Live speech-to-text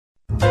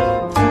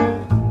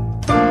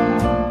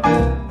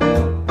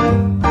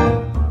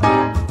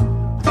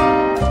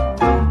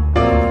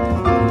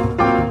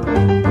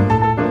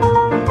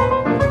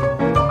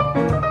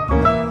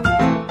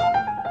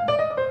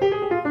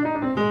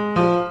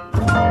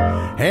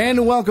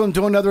And welcome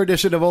to another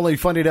edition of Only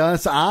Funny to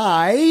Us.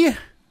 I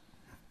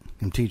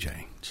am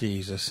TJ.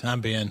 Jesus,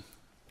 I'm Ben.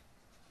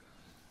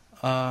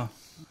 I'm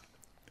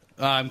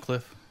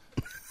Cliff.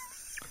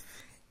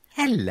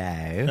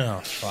 Hello.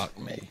 Oh, fuck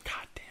me.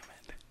 God damn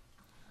it.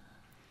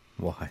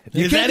 What?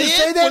 You Is can't that just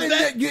it? say that.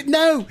 Was that-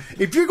 No,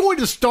 if you're going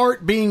to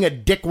start being a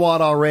dickwad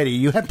already,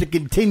 you have to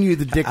continue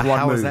the dickwad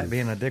How move. was that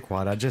being a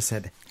dickwad? I just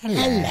said,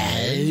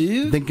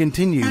 Hello. Then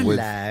continue with.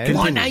 Hello.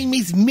 Continue. My name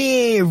is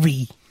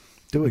Mary.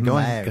 Do it. Go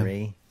ahead.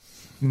 Go.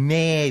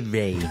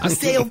 Mary. I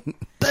sell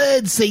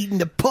birdseed in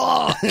the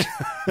park.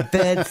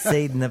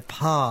 Birdseed in the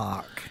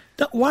park.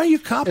 Why are you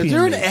copying Is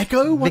there an me?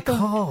 echo? What the?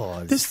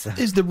 Because. This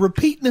is the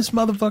repeatingest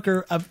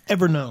motherfucker I've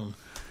ever known.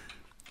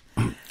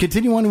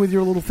 Continue on with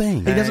your little thing.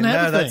 He doesn't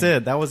have a that's thing.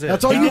 it. That was it.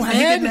 That's all He you didn't, he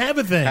had? didn't have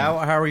a thing. How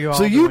are you all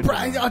So you doing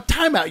today?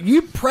 time out.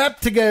 You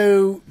prepped to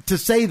go to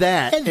say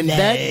that in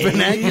that Hello.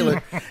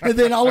 vernacular, and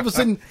then all of a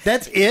sudden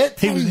that's it.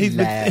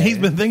 He's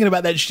been thinking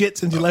about that shit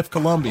since he left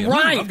Columbia.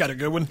 Right. I've got a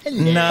good one.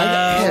 No,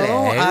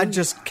 Hello. I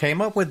just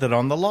came up with it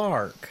on the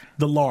lark.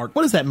 The lark.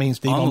 What does that mean,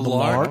 Steve? On the I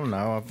lark? don't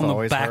know. I've On the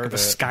always back heard of a it.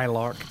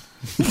 skylark.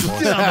 on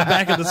the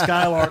back of the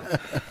Skylark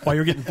while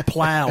you're getting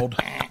plowed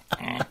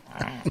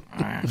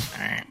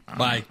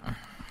by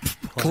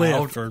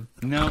Cliff or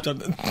No.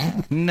 something.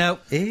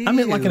 Nope. I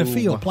meant like in a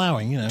field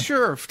plowing, you know.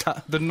 Sure, if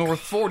the North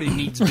 40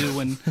 needs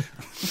doing,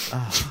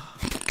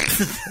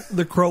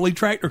 The Crowley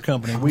Tractor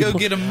Company. We go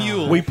get a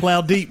mule. We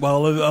plow deep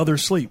while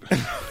others sleep.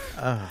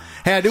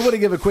 Hey, I do want to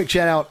give a quick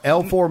shout out.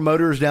 L4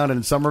 Motors down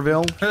in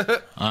Somerville.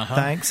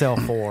 Thanks,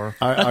 L4.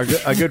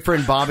 Our good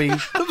friend Bobby.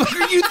 What the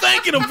fuck are you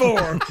thanking him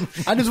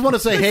for? I just want to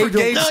say, hey,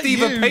 gave not Steve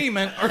you. a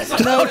payment or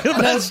something. Talking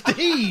about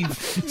Steve.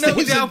 No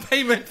Steve down said,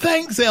 payment.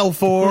 Thanks,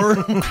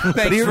 L4.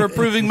 Thanks for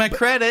approving my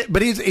credit.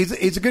 but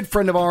he's a good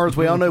friend of ours.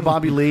 We all know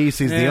Bobby Lease.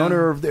 He's the Yeah.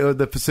 owner of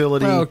the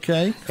facility.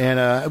 Okay.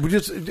 And we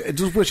just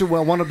wish him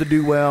well. Want him to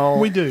do well.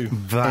 We do.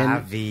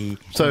 Bobby.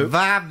 So-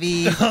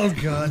 Bobby. Oh,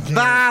 God.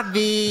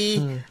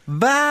 Bobby.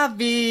 Bobby.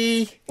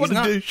 What He's a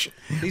not- douche.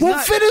 He's Well,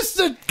 not- finish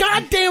the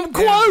goddamn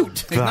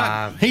quote. he's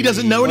not- He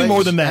doesn't know any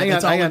more than that. Hang on,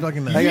 That's all hang he on,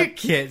 fucking knows. hang on. You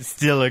can't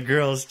steal a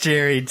girl's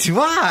cherry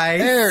twice.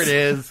 There it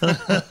is.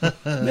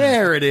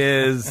 There it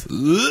is.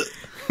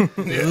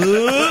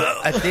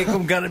 I think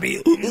I'm gonna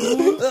be.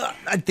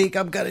 I think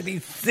I'm gonna be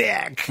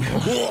sick.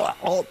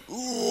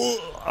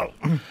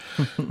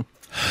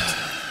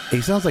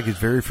 He sounds like he's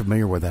very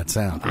familiar with that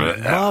sound. I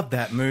love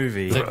that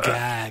movie. The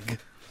gag.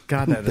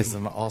 God, that is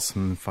an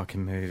awesome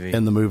fucking movie.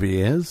 And the movie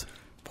is?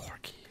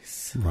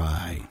 Porky's.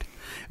 Right.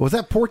 Was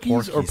that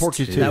Porky's or Porky's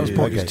Porky's 2. 2? That was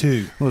Porky's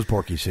 2. It was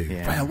Porky's 2.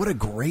 Yeah. Wow, what a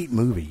great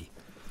movie.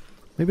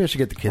 Maybe I should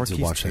get the kids Porky's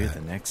to watch 2 that.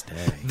 the next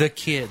day. The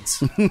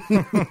kids.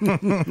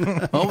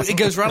 Oh, it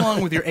goes right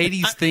along with your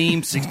 80s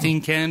theme,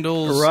 16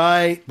 Candles,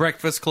 Right.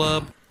 Breakfast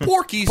Club,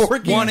 Porky's,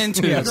 Porky's. 1 and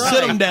 2. Yeah,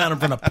 sit him down in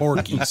front of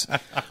Porky's.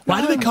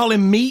 Why do they call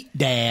him Meat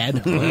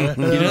Dad? You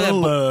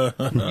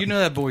know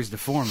that boy's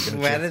deformed, don't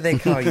Why you? do they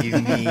call you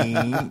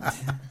meat?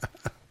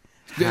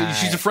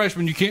 She's a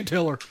freshman. You can't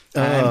tell her.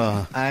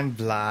 I'm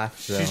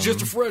Blossom. She's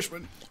just a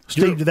freshman.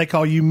 Steve, do they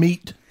call you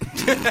Meat?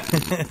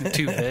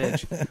 Too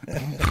veg.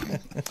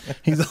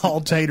 He's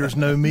all taters,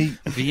 no meat.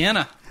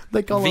 Vienna.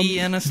 They call him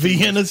Vienna. Steve.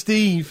 Vienna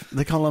Steve.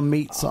 They call him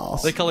meat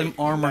sauce. They call him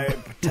armor.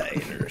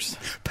 taters.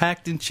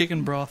 Packed in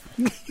chicken broth.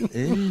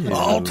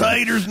 All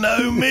taters,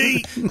 no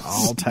meat.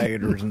 All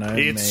taters, no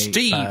It's meat.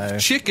 Steve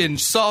Chicken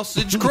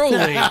Sausage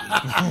Crowley.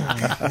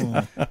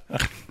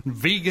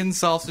 Vegan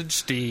Sausage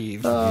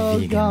Steve. Oh,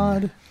 Vegan.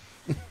 God.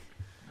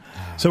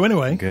 So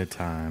anyway, Good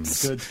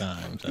times. good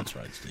times. That's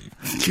right,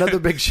 Steve. Another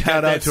big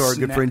shout out That to our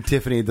good snap- friend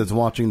Tiffany that's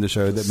watching the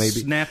show that maybe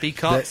Snappy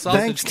caught that- sausage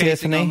thanks,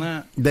 casing Tiffany.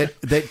 on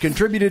that. that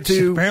contributed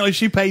to Apparently,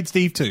 she paid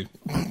Steve too.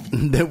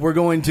 that we're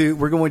going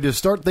to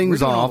start We're things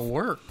doing all off the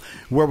work.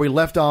 where we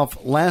left off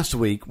last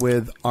week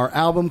with our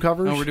album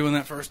covers. Oh, we're doing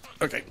that first.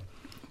 Okay.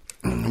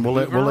 we'll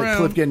let around.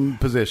 Cliff get in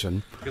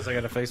position. Because I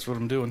got to face what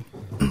I'm doing.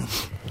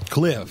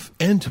 Cliff,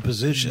 into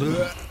position.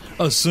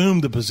 Assume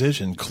the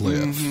position,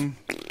 Cliff.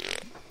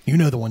 You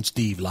know the one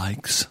Steve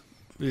likes.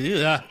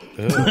 Yeah.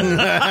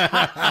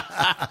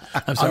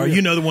 I'm sorry,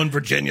 you know the one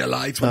Virginia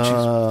likes when she's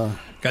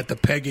got the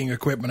pegging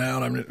equipment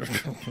out. I mean,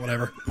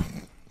 whatever.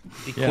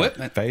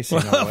 Equipment. Facing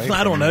away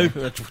I don't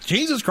from know.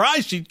 Jesus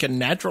Christ, she can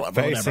naturally.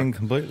 Facing Whatever.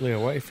 completely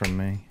away from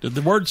me. Did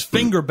the words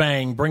finger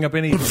bang bring up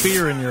any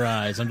fear in your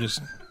eyes? I'm just.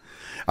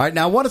 All right,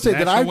 now I want to say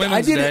that National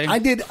Women's Day. I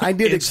did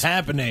It's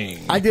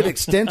happening. I did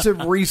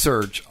extensive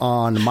research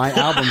on my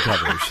album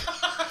covers.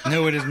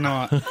 No, it is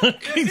not.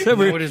 He's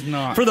over- No, it is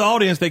not. For the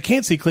audience, they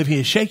can't see Cliff. He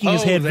is shaking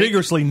his head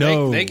vigorously.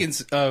 No, They can.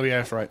 Oh, yeah,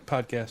 that's right.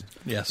 Podcast.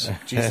 Yes.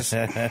 Jesus.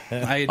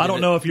 I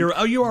don't know if you're.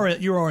 Oh, you are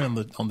on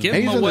the. Give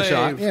He's him in the away.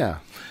 shot, yeah.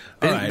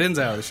 Ben, All right. Ben's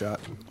out of the shot.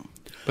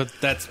 But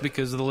that's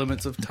because of the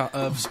limits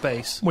of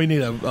space. We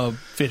need a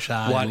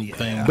fisheye What?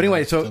 thing. But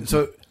anyway,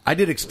 so I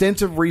did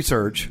extensive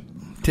research.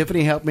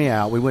 Tiffany helped me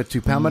out. We went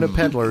to Palmetto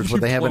Peddlers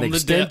where they have an Plumb the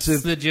depths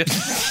extensive that you-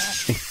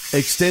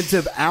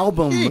 extensive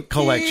album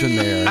collection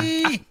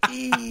there.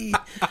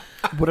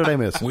 What did I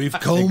miss? We've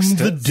combed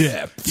the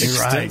depths.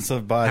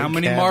 Extensive body How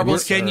many cavity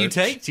marbles can you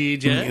search. take,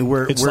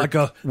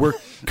 TJ? We're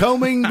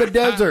combing the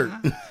desert.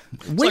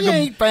 We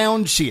ain't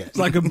found shit. It's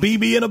like a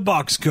BB in a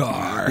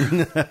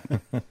boxcar.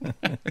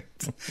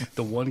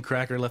 The one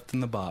cracker left in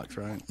the box,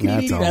 right?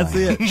 That's all. That's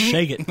it.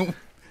 Shake it.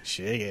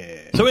 Shit.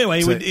 Yeah. So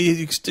anyway,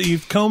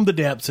 you've combed the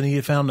depths and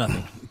you found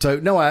nothing. So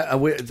no, are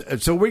we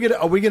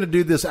gonna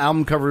do this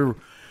album cover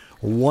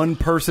one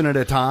person at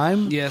a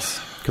time?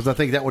 Yes. Because I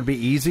think that would be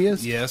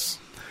easiest. Yes.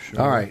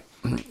 All right.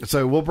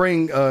 So we'll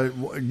bring.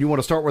 You want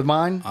to start with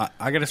mine?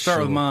 I got to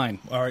start with mine.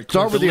 All right.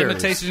 Start with the yours.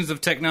 limitations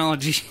of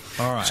technology.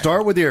 All right.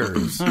 Start with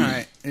yours. All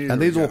right.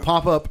 And these will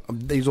pop up.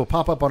 These will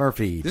pop up on our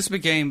feed. This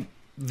became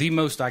the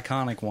most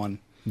iconic one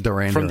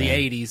Duran from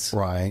Duran. the 80s.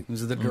 Right. It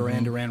was the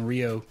Duran Duran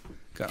Rio.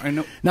 I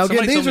know. Now again,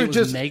 somebody these told me are it was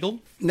just Nagel.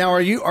 Now,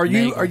 are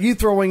you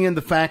throwing in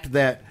the fact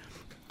that?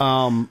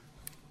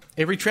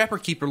 Every Trapper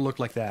Keeper looked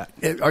like that.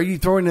 Are you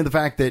throwing in the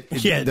fact that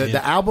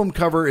the album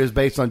cover is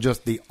based on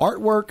just the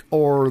artwork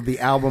or the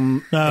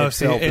album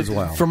itself as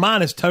well? For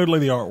mine, it's totally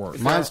the artwork.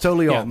 Mine's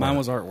totally artwork. Yeah, mine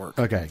was artwork.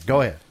 Okay,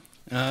 go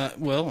ahead.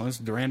 Well, it's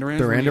Duran Duran.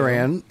 Duran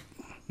Duran.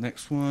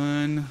 Next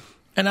one.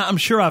 And I'm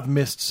sure I've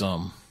missed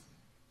some.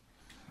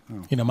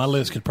 You know, my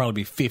list could probably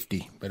be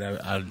 50, but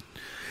I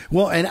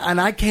Well, and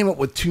I came up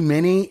with too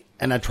many,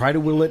 and I tried to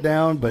whittle it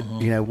down, but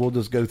we'll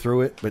just go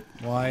through it. But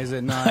Why is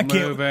it not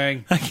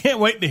moving? I can't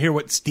wait to hear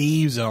what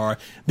Steve's are.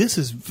 This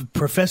is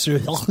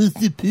Professor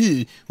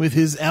with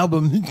his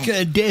album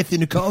 "Death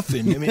in a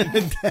Coffin." I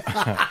mean,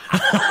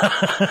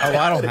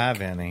 I don't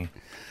have any.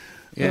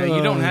 Yeah,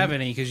 you don't have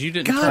any because you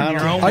didn't turn God,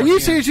 your homework are you in.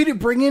 serious? You didn't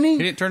bring any?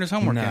 He didn't turn his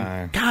homework in.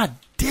 No. God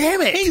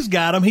damn it! he's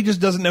got them. He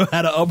just doesn't know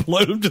how to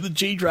upload them to the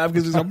G drive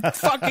because he's a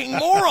fucking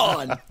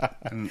moron.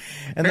 And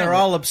they're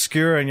all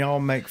obscure, and y'all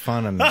make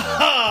fun of me.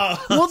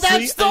 Well,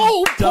 that's See, the I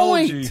whole told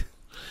point. you.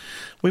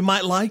 We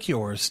might like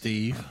yours,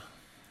 Steve.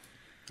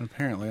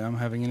 Apparently, I'm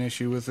having an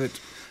issue with it.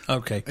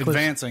 Okay, Cliff,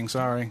 Advancing,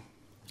 sorry.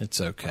 it's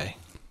okay.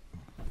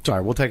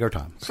 Sorry, we'll take our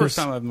time. First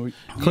time I've used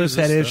Cliff's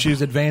had this stuff.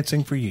 issues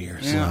advancing for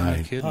years. Yeah, I'm Right.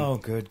 not kidding. Oh,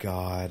 good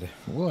God.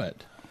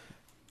 What?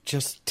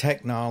 Just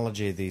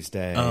technology these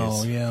days.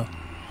 Oh, yeah.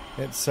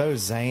 It's so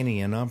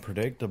zany and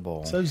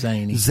unpredictable. So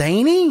zany.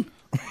 Zany?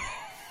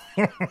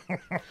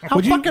 How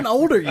fucking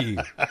old are you?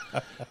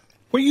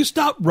 Will you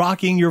stop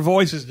rocking your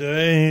voices?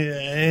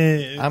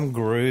 I'm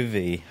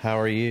groovy. How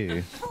are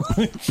you?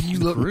 You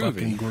look groovy.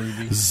 fucking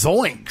groovy.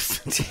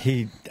 Zoinks!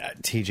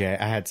 TJ,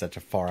 I had such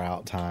a far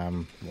out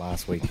time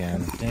last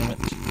weekend. Damn it.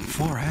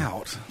 Far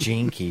out.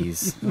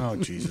 Jinkies. Oh,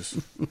 Jesus.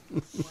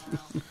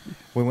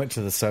 We went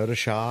to the soda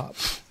shop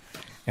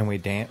and we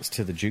danced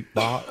to the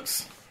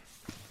jukebox.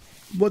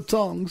 What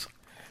songs?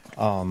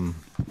 Oh,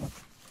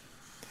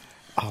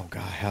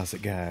 God, how's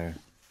it go?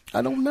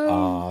 I don't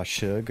know.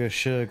 Sugar,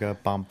 sugar,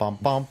 bum, bum,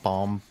 bum,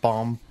 bum,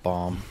 bum,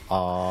 bum.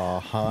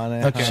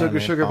 Honey, Okay. Sugar,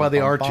 Sugar by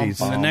the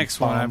Archies. And the next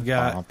one I've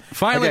got.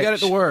 Finally got it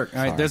to work.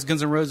 All right, that's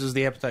Guns N' Roses,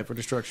 The Appetite for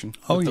Destruction.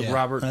 Oh, With the yeah.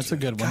 Robert, That's a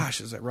good one.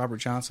 Gosh, is that Robert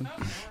Johnson?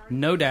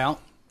 No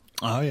Doubt,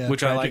 Oh, yeah.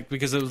 which I Tragic- like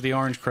because it was the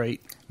orange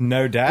crate.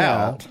 No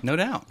doubt. No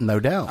Doubt. No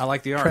doubt. I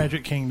like the art.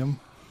 Tragic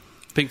Kingdom.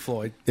 Pink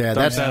Floyd. Yeah, Dark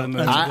that's. Side of the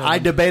Moon. I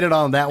debated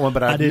on that one,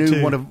 but I did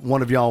knew too.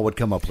 one of y'all would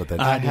come up with it.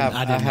 I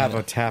didn't have know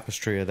a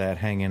tapestry of that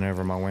hanging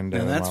over my window.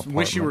 And in that's my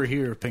Wish You Were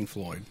apartment. Here, Pink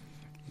Floyd,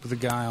 with the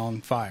guy on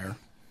fire.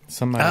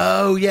 Somebody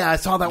Oh yeah, I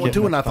saw that one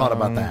too, getting and a I thought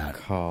about phone that.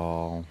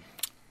 Call.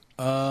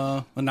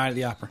 A Night at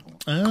the Opera.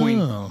 Oh.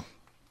 Queen.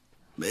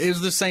 It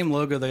was the same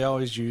logo they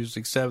always used,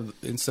 except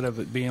instead of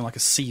it being like a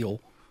seal,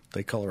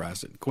 they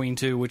colorized it. Queen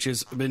 2, which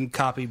has been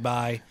copied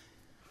by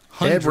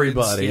hundreds.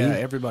 Everybody. Yeah,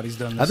 everybody's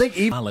done this. I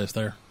think My list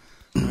there.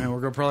 And we're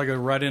going to probably go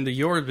right into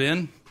yours,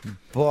 Ben.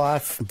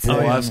 Boston. Oh,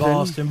 yeah, Boston.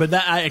 Boston. But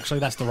that actually,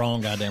 that's the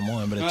wrong goddamn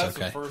one, but it's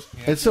okay.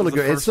 it's still a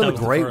good. It's still a That was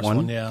the great first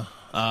one. Yeah.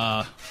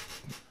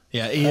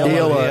 Yeah,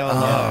 ELO.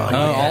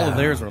 All of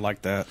theirs are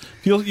like that.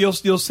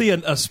 You'll see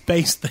a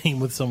space theme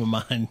with some of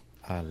mine.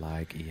 I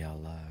like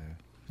ELO.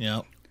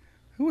 Yeah.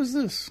 Who is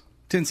this?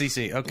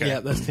 10cc. Okay. Yeah,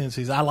 that's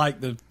Tennessee's. I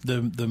like the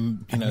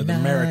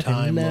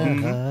maritime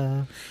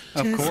look.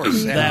 Of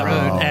course. That Abbey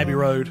Road. one, Abbey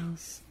Road.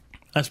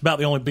 That's about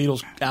the only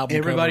Beatles album.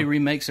 Everybody cover.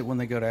 remakes it when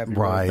they go to Abbey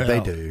Right, Road. they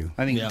Yeah. do.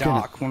 I think Yeah.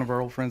 Doc, one of our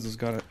old friends, has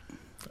got it.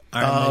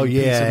 Iron Oh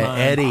Maiden, Peace of yeah,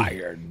 Mind.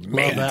 Eddie.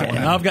 Love that one.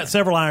 I've got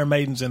several Iron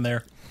Maidens in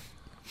there.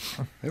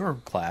 They were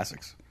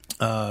classics.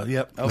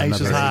 Yep. Oh,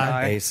 Aces another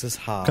High. Aces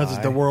High. Because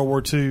it's the World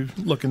War II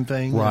looking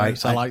thing. Right.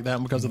 So I like that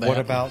one because of that. What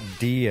about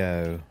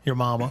Dio? Your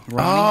Mama?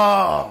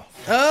 Oh,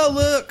 Oh,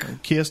 look.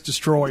 Kiss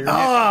Destroyer.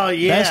 oh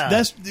yeah.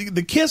 That's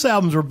the Kiss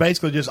albums are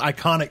basically just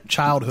iconic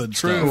childhood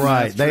stuff.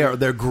 right.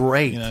 They're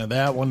great. You know,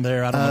 that one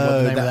there, I don't know what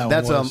the name of that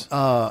that's one was.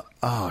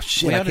 oh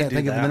shit, We I ought to can't do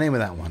think of the that. name of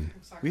that one.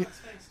 We-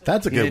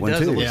 That's a good It one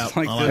does. It too. looks Yeah,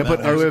 like I like They that put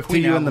one. there's a OFTU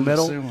Queen in the album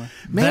middle. similar.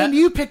 Man, That-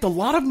 you picked a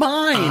lot of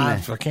mine. I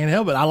can't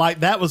help it. I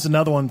like that was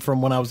another one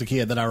from when I was a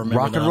kid that I remember.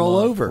 Rock and that I Roll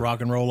loved. Over.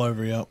 Rock and Roll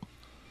Over, yep.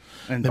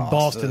 And Then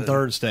Boston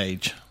Third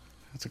Stage.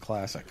 That's a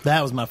classic.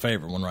 That was my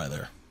favorite one right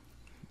there.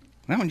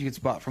 That one you could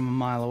spot from a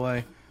mile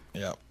away.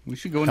 Yeah. We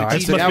should go into All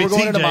right, so TJ's. now we're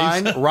going into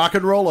TJ's. mine, Rock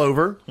and Roll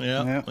Over.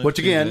 Yeah. Which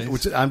again,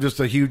 I'm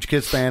just a huge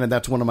Kiss fan, and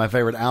that's one of my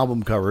favorite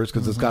album covers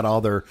because it's got all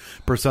their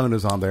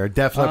personas on there.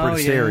 Def Leppard,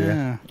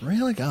 Hysteria.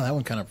 Really? God, that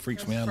one kind of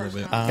freaks me out a little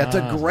bit. That's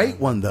a great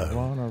one though,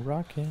 Wanna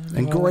rock it?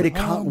 and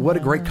what a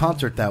great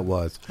concert that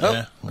was.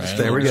 Yeah.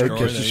 There we go.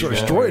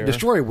 Destroyer.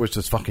 Destroyer was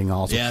just fucking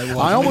awesome. Yeah, it was.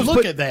 I almost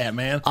Look at that,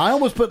 man. I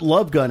almost put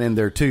Love Gun in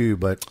there too,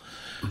 but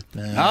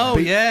Oh,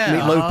 yeah.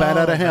 Meatloaf, Bat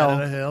Out of Hell. Bat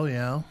Out of Hell,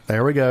 yeah.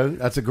 There we go.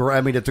 That's a great.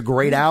 I mean, it's a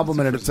great album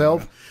in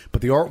itself,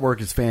 but the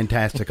artwork is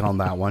fantastic on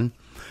that one.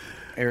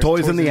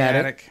 Toys in the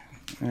Attic.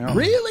 Yeah.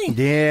 Really?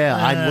 Yeah,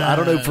 I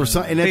don't know for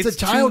some, and it's a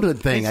childhood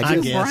thing. I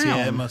guess,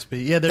 yeah, it must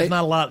be. Yeah, there's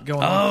not a lot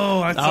going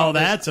on. Oh,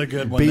 that's a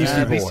good one.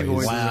 Beastie there.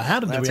 Boys. Wow, how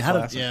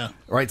did yeah.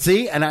 Right,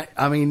 see, and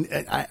I mean,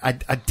 I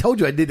told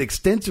you I did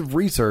extensive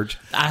research.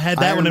 I had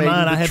that one in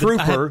mind. I had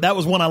that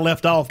was one I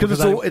left off because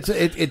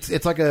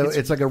it's like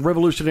a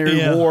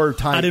Revolutionary War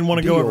type. I didn't want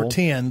to deal. go over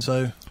 10,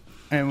 so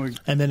and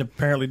then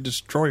apparently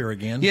Destroyer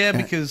again. Yeah,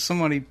 because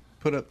somebody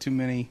put up too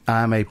many.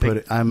 I may have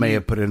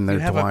put it in there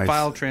have twice. A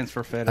file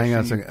transfer fetish. Hang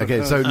on a second.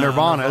 Okay, so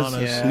Nirvana's.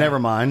 Yeah. Never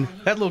mind.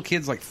 That little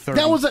kid's like 30.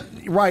 That was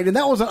and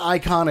that was an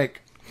iconic,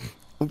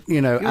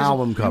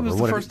 album cover. It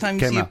was the first time you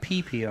came see a out.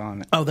 pee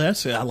on it. Oh,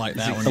 that's it. I like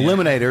that one.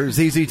 Eliminator,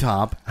 ZZ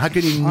Top. How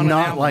can you On an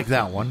not album. like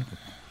that one?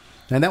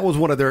 And that was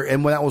one of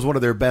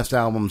their best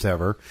albums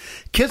ever.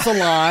 Kiss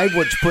Alive,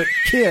 which put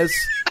Kiss.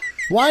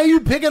 Why are you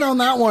picking on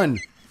that one?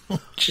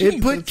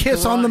 It put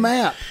Kiss on the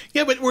map.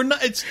 Yeah, but we're not.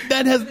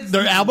 That has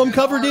their album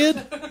cover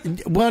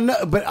did. Well,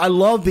 no, but I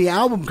love the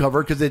album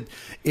cover because it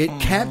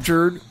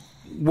captured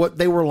what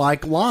they were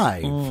like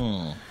live.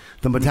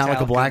 The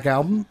Metallica Black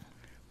Album.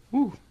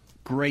 Ooh,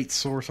 great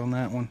source on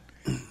that one.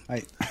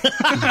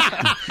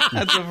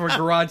 That's a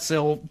garage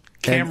sale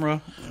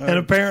camera. And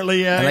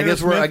apparently, and I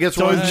guess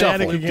we're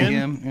shuffling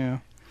again. Yeah.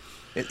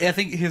 I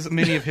think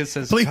many of his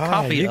says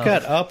copy. You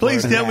got up.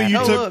 Please tell me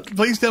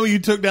you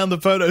took down the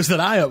photos that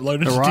I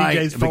uploaded to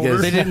TJ's folder.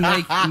 They didn't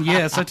make.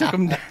 Yes, I took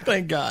them.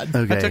 Thank God.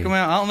 Okay. I took them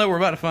out. I don't know. We're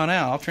about to find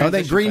out. I'll Oh,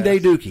 that Green Day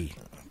Dookie.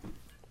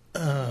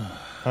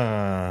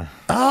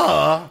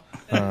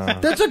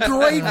 That's a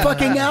great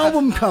fucking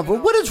album cover.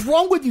 What is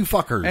wrong with you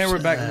fuckers? And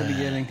we're back to the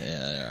beginning.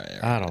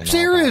 I don't know.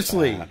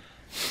 Seriously.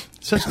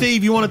 So,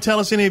 Steve, you want to tell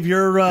us any of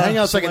your Hang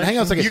on a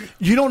second.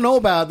 You don't know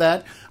about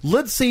that.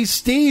 Let's see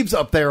Steve's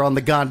up there on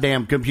the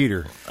goddamn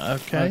computer.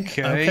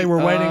 Okay,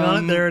 we're waiting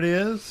on it. There it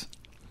is.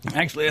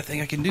 Actually, I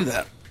think I can do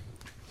that.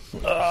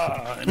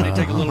 It may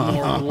take a little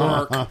more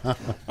work. All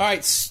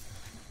right,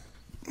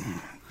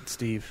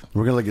 Steve.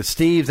 We're going to look at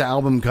Steve's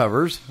album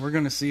covers. We're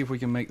going to see if we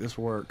can make this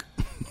work.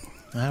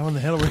 How in the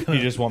hell are we going to...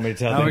 You just want me to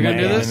tell How the we gonna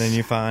name do this? and then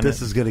you find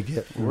This it. is going to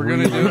get We're going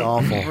to do it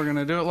awful. We're going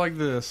to do it like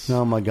this.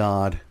 Oh, my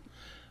God.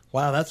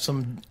 Wow, that's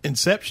some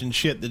Inception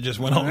shit that just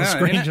went on the Yeah,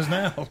 screen ain't it? just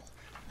now. All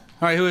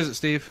right, who is it,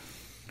 Steve?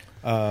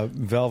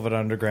 Velvet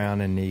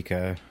Underground and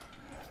Nico.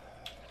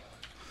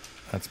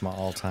 That's my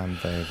all-time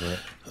favorite.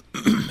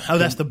 Oh,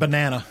 that's the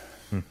banana.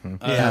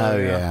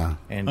 Yeah.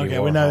 Andy Okay,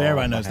 Warhol we know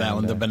everybody knows that behind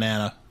one. The it.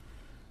 banana.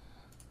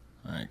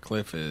 All right,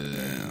 Cliff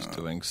is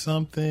doing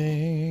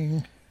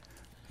something.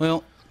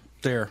 Well,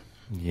 there.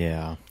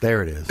 Yeah,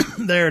 There it is.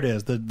 There it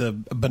is. The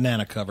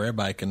banana cover.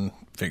 Everybody can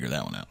figure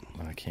that one out.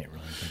 I can't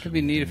really think. It'd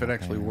be neat if it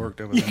actually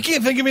worked over You there.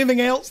 can't think of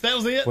anything else. That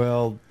was it.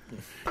 Well,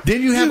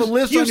 Didn't you have a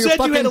list you on your said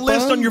fucking you had a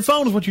list phone? on your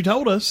phone. Is what you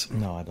told us.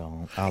 no, I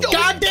don't.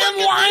 Goddamn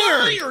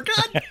liar!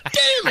 God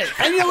damn it!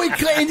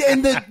 And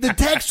and the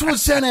text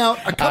was sent out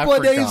a couple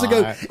of days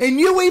ago, and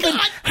you even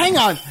hang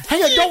on,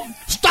 don't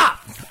stop.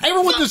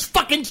 Everyone just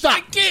fucking stop.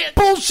 I can't.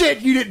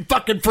 Bullshit, you didn't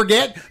fucking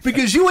forget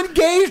because you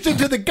engaged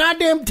into the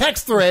goddamn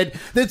text thread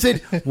that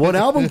said, what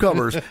album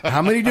covers?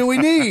 How many do we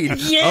need?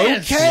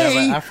 Yes.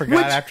 Okay. Yeah, but I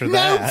forgot after no,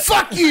 that.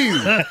 fuck you.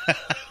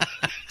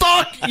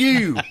 Fuck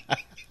you.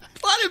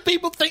 Why do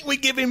people think we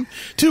give him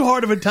too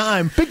hard of a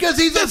time? Because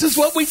this is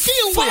what we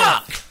deal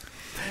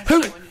with.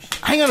 Who?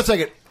 Hang on a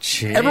second.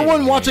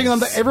 Everyone watching on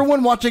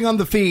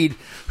the feed,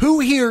 who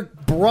here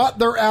brought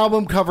their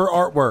album cover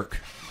artwork?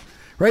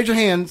 Raise your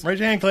hands. Raise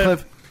your hand,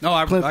 Cliff. No,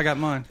 I Cliff. got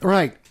mine.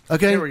 Right.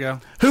 Okay. Here we go.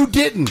 Who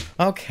didn't?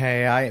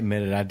 Okay, I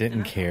admit it. I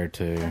didn't care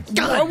to.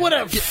 God, what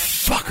a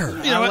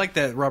Fucker. I like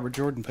that Robert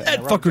Jordan pad. that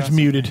fucker's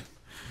muted.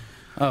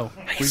 Oh,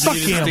 we Fuck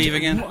muted him. Steve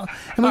again. I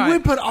mean, All we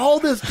right. put all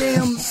this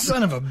damn.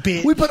 Son of a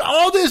bitch. We put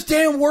all this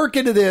damn work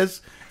into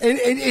this.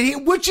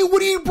 And what do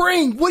you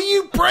bring? What do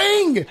you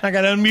bring? I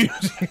got to unmute.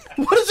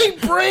 What does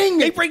he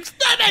bring? He brings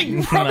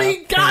nothing. I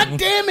mean, God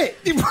damn it.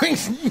 He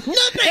brings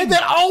nothing. And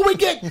then all we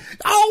get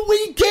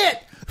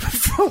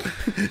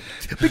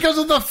because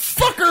of the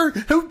fucker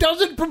who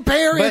doesn't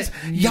prepare But is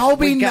y'all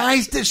be we got-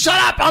 nice to shut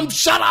up. I'm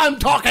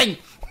talking.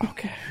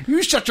 Okay.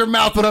 You shut your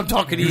mouth when I'm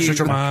talking to you. Shut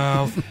your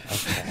mouth.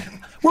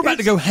 We're about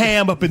to go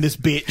ham up in this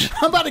bitch.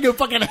 I'm about to go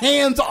fucking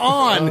hands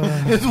on.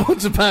 Is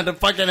what's about to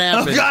fucking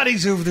happen. Oh, God,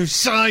 he's over there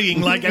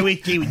sighing like I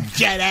wish he would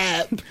shut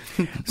up.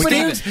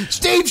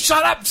 Steve,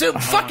 shut up! So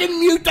fucking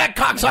mute that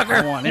I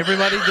cocksucker. want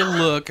everybody to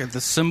look at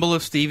the symbol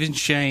of Stephen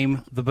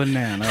Shame, the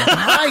banana.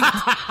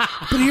 Right.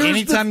 But here's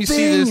Anytime the you thing.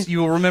 see this, you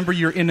will remember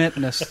your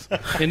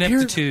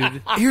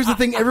ineptitude. Here's the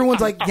thing.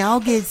 Everyone's like, y'all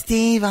give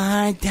Steve a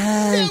hard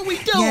time. No, we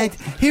don't.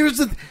 Here's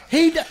the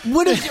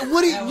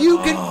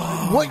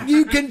what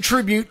you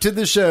contribute to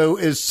the show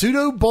is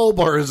pseudo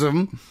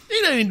bulbarism.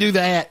 He don't even do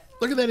that.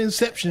 Look at that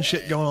Inception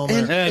shit going on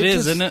there. Yeah, it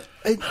is, isn't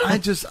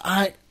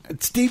it?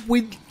 Steve,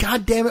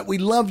 God damn it, we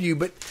love you,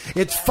 but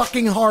it's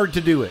fucking hard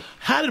to do it.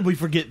 How did we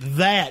forget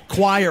that?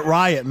 Quiet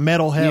Riot,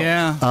 Metal Health.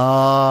 Yeah.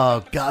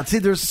 Oh God, see,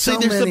 there's so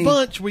there's many. a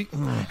bunch.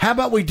 How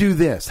about we do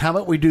this?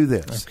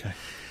 Okay.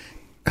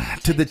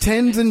 To the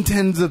tens and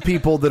tens of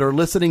people that are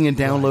listening and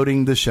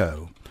downloading the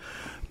show,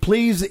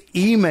 please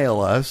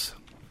email us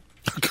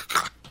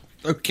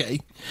Okay.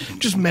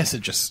 Just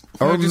message us.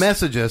 or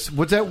message us.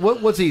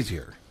 What's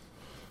easier?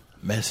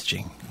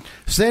 Messaging.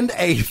 Send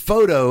a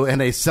photo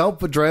and a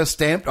self-addressed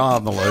stamped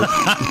envelope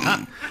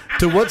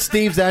to what's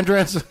Steve's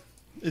address?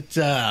 It's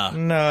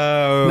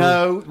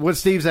No. What's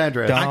Steve's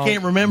address? I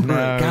can't remember.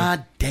 No.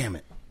 God damn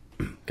it.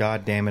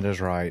 God damn it is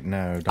right.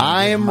 No. Don't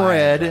I give am my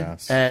red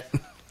address. at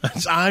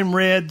It's I'm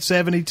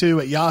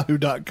red72 at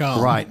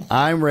yahoo.com. right.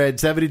 I'm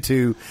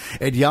red72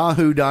 at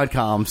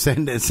yahoo.com.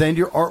 Send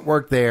your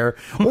artwork there.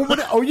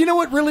 Or you know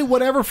what? Really,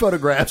 whatever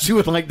photographs you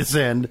would like to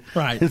send.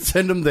 Right. And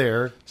send them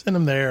there. Send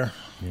them there.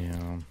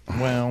 Yeah.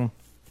 Well,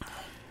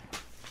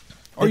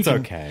 Or it's you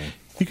can- okay.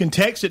 You can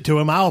text it to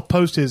him. I'll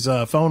post his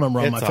phone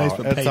number on my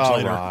Facebook page it's all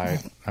later. right.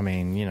 I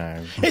mean,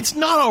 It's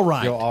not all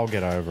right. you'll all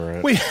get over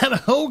it. We had a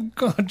whole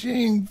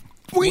goddamn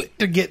week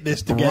to get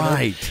this together.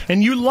 Right.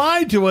 And you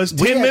lied to us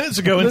 10 had- minutes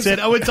ago and listen- said,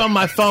 oh, it's on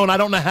my phone. I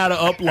don't know how to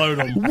upload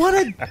them. What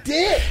a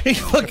dick. He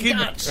fucking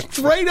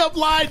straight up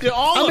lied to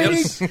all I of mean,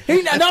 us.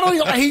 he not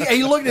only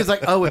he looked, it's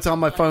like, oh, it's on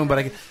my phone,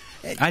 but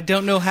I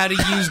don't know how to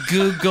use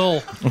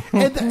Google.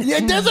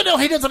 it doesn't know.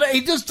 He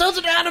just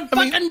doesn't know how to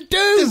fucking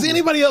do. Does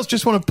anybody else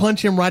just want to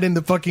punch him right in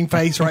the fucking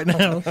face right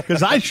now?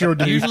 Because I sure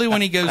do. Usually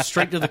when he goes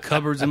straight to the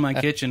cupboards in my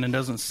kitchen and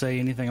doesn't say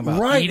anything about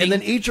Right, eating. and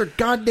then eat your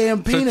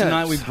goddamn So peanuts.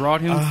 tonight we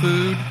brought him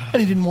food,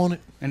 And he didn't want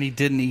it. and he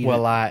didn't eat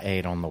Well, it. I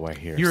ate on the way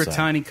here. You're so. a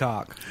tiny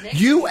cock.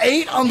 You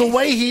ate on the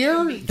way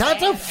here?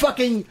 That's a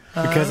fucking...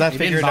 Because I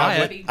figured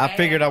buy I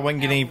figured I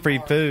wouldn't get any free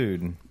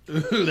food.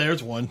 Ooh,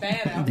 there's one.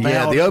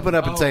 Yeah, the open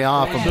up and say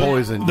off and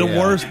poison. The yeah.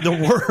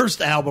 worst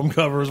album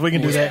covers. We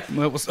can do that.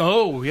 Well, it was,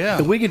 oh,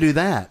 yeah. We can do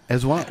that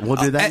as well. We'll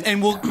do that.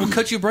 And we'll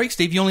cut you a break,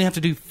 Steve. You only have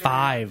to do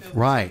 5.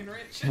 Right.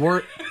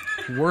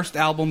 Worst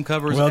album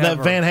covers Well, that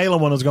ever. Van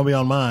Halen one is going to be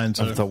on mine.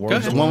 So. That's the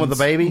worst. The one with the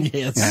baby?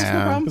 Yes.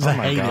 Yeah. 'Cause Oh I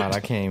my hate god! it. I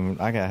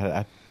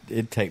can't.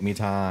 It'd take me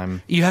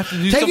time. You have to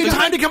do Take something. your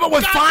time to come up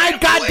with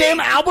 5 goddamn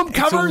album It's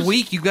covers? a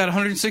week. You've got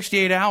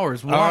 168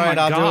 hours. Oh, All right,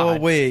 my I'll God. do a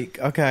week.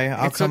 Okay,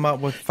 I'll It's come a-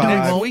 up with next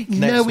 5 week?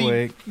 next No,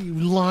 week. You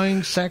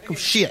lying sack of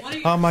shit.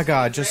 Oh my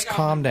god! Just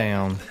calm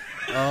down.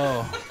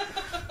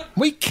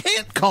 We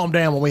can't calm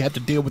down when we have to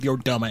deal with your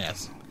dumb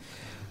ass.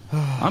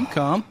 I'm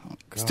calm.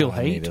 Still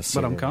I need hate, a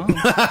but I'm cigarette. calm.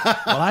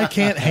 Well, I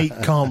can't hate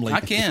calmly. I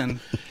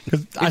can.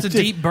 It's a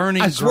deep,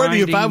 burning, I swear to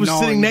you, if I was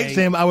grinding, sitting gnawing next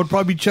to him, I would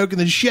probably be choking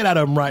the shit out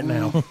of him right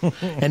now,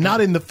 and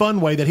not in the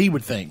fun way that he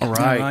would think.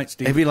 Right. Right,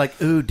 Steve. It'd be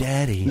like, ooh,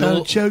 daddy.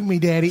 Oh, choke me,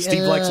 daddy.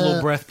 Steve likes a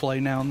little breath play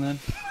now and then.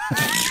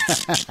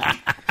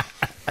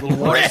 Little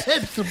water,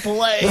 breath to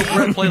play.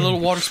 breath play, little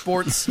water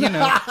sports. You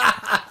know.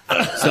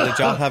 So did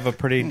y'all have a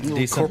pretty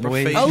decent corporate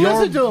week? face. Oh, You're-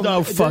 listen to him.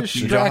 no, fuck They're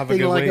you. Did y'all have a distracting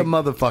good like a week?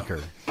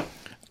 motherfucker.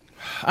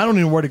 I don't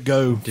even know where to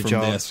go from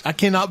y'all- this. I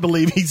cannot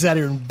believe he sat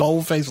here and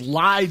boldface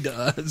lied to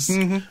us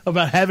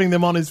about having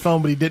them on his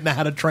phone, but he didn't know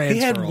how to transfer. He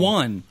had them.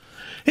 one.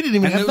 He didn't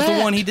even And have it was that.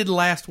 the one he did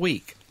last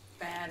week.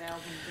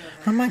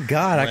 Oh my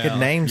god! I could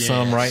name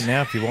some yes. right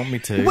now if you want me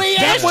to. We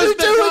That asked was you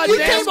the to, and you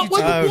goddamn- came up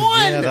with Oh, one.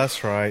 yeah,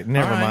 that's right.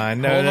 Never All right,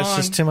 mind. No, hold that's on.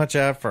 just too much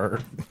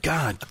effort.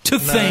 God. To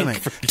damn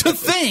think. it. To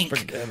think.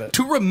 Forget it.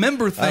 To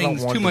remember I don't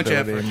things. want Too to much do it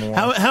effort. anymore.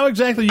 How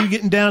exactly are you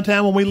getting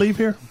downtown when we leave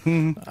here?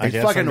 I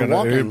guess fucking I'm gonna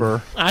walking.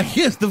 Uber. I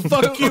guess the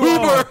fuck you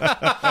are.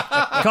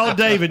 Call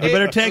David. You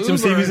better text him,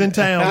 see if he's in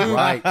town.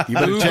 Right. You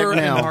better check Uber in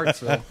now.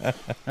 Hartsville.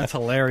 That's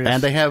hilarious.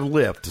 And they have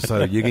Lyft,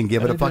 so you can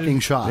give it a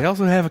fucking shot. They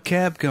also have a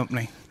cab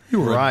company. You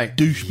were Right. a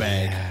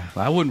douchebag.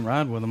 I wouldn't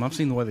ride with them. I've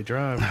seen the way they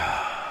drive.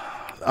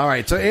 All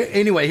right. So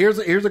anyway, here's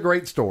a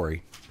great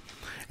story,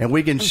 and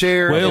we can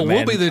share. Well, A we'll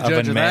man- be the of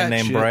judge a of man that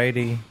named shit.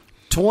 Brady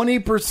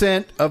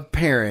 20% of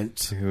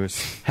parents who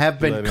was have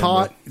been living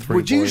caught. with 3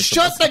 Would you boys.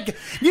 shut the?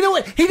 You know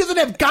what? He doesn't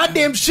have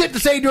goddamn shit to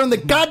say during the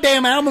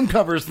goddamn album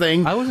covers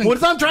thing. I wasn't-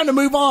 When I'm trying to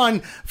move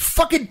on,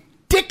 fucking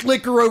dick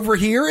licker over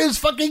here is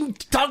fucking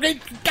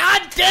talking.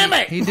 God damn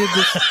it! He did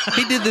this.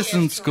 He did this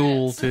in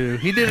school too.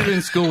 He did it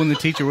in school when the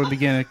teacher would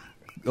begin a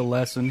a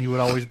lesson, he would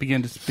always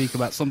begin to speak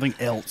about something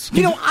else.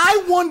 You know,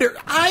 I wonder.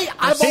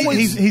 I've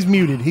always He's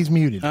muted. He's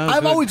muted.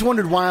 I've always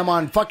wondered why I'm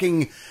on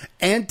fucking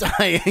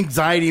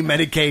anti-anxiety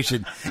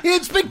medication.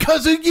 It's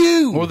because of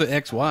you. Or the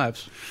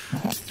ex-wives.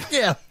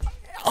 yeah.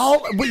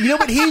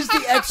 But he's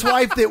the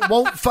ex-wife that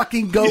won't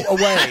fucking go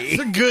away.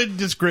 It's a good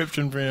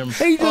description for him.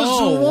 He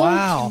just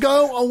won't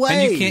go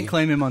away. And you can't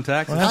claim him on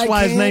taxes. Well, that's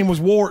why his name was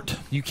Wart.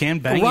 You can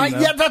bang Right? him,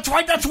 though. Yeah, that's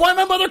right. That's why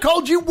my mother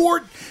called you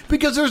Wart,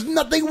 because there's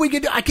nothing we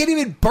can do. I can't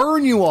even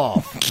burn you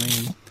off. I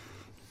mean,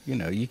 you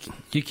know, you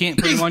can't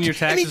put him on your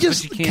taxes, And he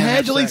just but you can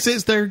have casually sex.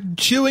 sits there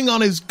chewing on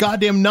his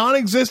goddamn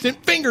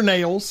non-existent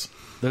fingernails.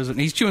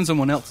 He's chewing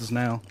someone else's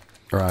now.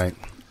 Right.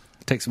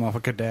 Takes him off a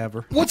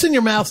cadaver. What's in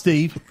your mouth,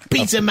 Steve?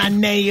 Piece of my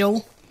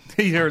nail.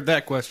 He heard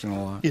that question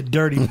a lot. You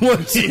dirty.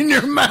 What's in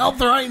your mouth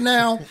right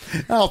now?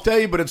 I'll tell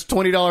you, but it's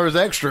 $20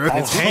 extra.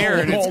 It's hair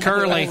and it's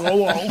curly.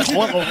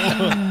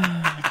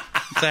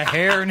 It's a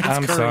hair and it's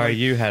I'm curly. sorry,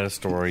 you had a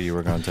story you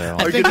were going to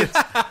tell. Are you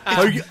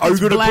going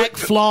to Black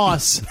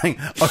floss. Are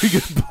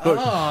you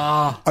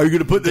going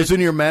to put this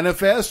in your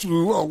manifest?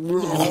 Wow.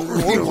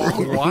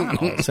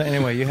 So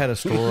anyway, you had a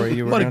story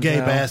you were What a gonna gay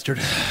tell. bastard.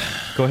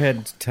 Go ahead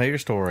and tell your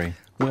story.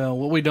 Well,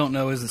 what we don't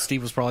know is that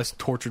Steve was probably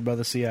tortured by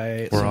the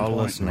CIA at We're some all point.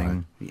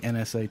 listening. The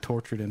NSA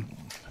tortured him,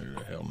 Who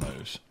the hell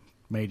knows?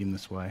 made him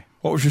this way.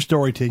 What was your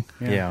story, T?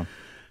 Yeah.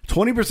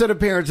 20% of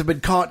parents have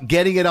been caught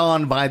getting it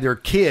on by their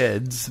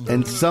kids,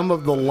 and some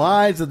of the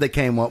lies that they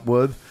came up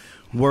with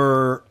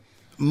were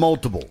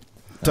multiple.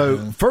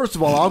 So, first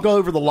of all, I'll go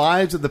over the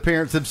lies that the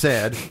parents have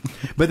said,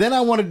 but then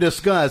I want to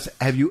discuss,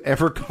 have you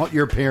ever caught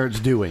your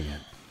parents doing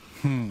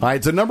it? All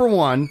right, so number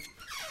one,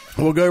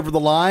 we'll go over the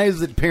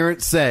lies that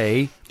parents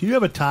say. Do you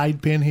have a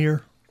Tide pen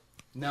here?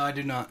 No, I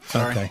do not.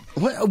 Sorry. Okay.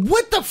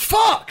 What the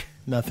fuck?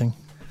 Nothing.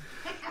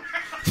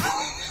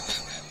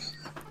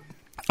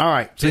 All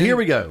right, so here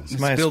we go.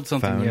 Somebody's spilled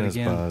something phone yet is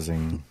again.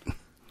 buzzing.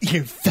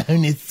 Your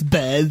phone is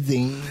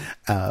buzzing.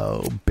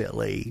 Oh,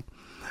 Billy.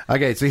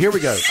 Okay, so here we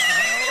go.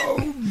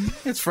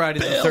 It's Friday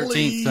the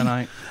 13th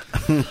tonight.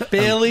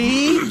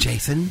 Billy.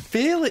 Jason.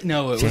 Billy?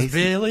 No, it was Jason.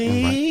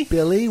 Billy.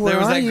 Billy, where There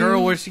was are that you?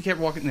 girl where she kept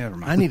walking. Never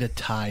mind. I need a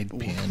Tide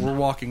pen. We're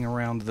walking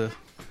around the.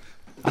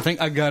 I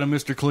think I got a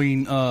Mr.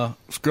 Clean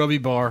scrubby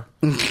bar.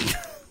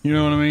 You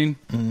know what I mean?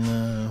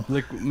 No.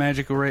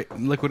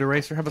 Liquid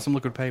eraser. How about some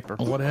liquid paper?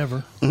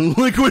 Whatever.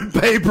 Liquid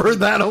paper,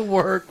 that'll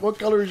work. What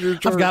color is your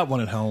shirt? I've got one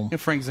at home. Yeah,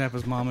 Frank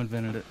Zappa's mom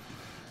invented it.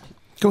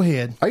 Go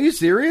ahead. Are you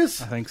serious?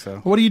 I think so.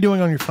 What are you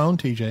doing on your phone,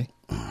 TJ?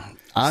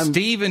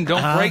 Steven,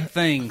 don't break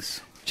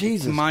things.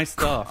 Jesus. It's my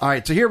stuff. All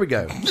right, so here we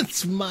go.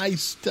 It's my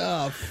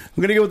stuff.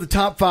 I'm going to go with the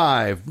top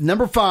 5.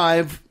 Number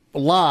 5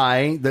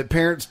 lie that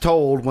parents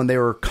told when they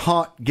were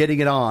caught getting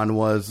it on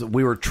was,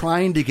 we were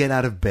trying to get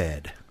out of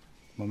bed.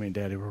 Mommy and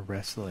Daddy were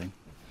wrestling.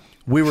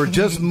 We were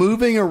just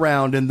moving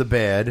around in the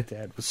bed.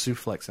 Dad was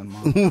suplexing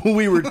Mom.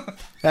 We were,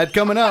 that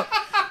coming up,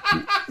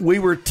 we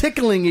were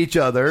tickling each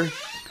other.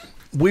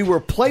 We were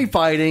play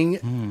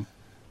fighting,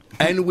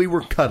 and we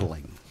were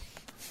cuddling.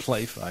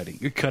 Play fighting.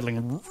 You're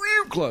cuddling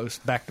real close,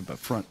 back to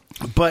front.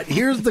 But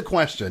here's the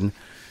question.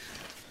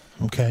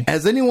 Okay.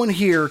 Has anyone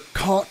here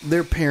caught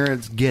their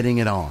parents getting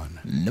it on?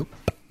 Nope.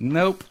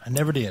 Nope. I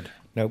never did.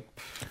 Nope.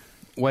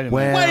 Wait a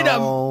minute.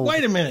 Well,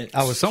 Wait a minute.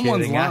 I was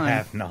Someone's kidding. lying. I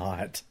have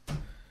not.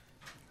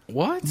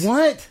 What?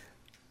 What?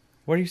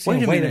 What are you saying?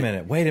 Wait a Wait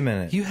minute. Wait a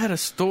minute. You had a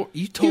story.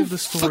 You told the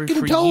story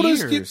fucking for told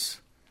us years.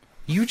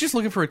 You were just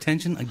looking for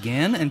attention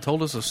again and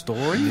told us a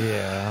story?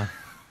 Yeah.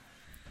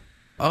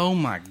 Oh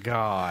my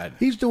God.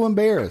 He's too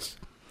embarrassed.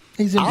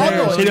 He's I'll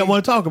embarrassed. go- He don't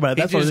want to talk about it.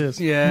 That's what it is.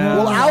 Yeah.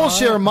 Well, I'll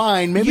share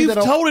mine. Maybe You've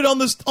that'll. told it on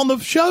the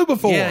show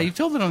before. Yeah, you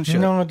told it on the show.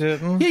 No, I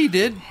didn't. Yeah, you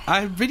did.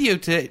 I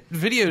videoed it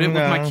with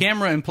No. my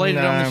camera and played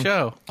it on the No.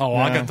 show. Oh,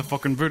 I No. got the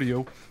fucking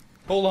video.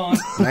 Hold on.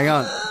 Hang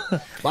on.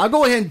 Well, I'll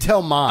go ahead and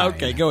tell mine.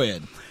 Okay, go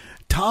ahead.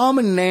 Tom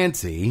and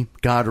Nancy,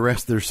 God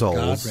rest their souls,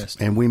 God rest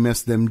them. and we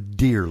miss them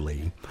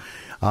dearly.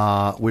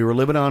 We were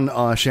living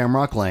on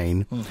Shamrock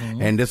Lane,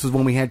 and this is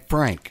when we had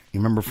Frank.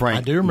 You remember Frank?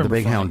 I do remember the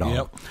big Frank, hound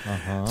dog.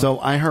 yep. So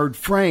I heard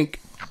Frank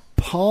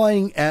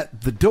pawing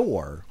at the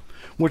door,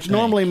 which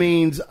normally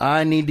means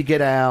I need to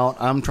get out.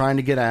 I'm trying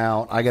to get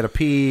out. I got to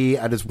pee.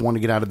 I just want to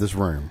get out of this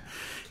room.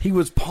 He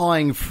was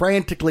pawing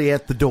frantically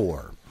at the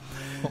door.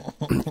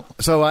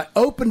 So I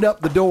opened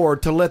up the door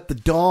to let the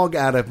dog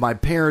out of my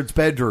parents'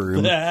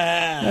 bedroom,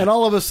 and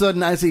all of a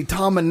sudden I see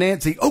Tom and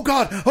Nancy. Oh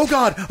God! Oh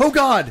God! Oh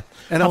God!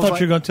 And I was thought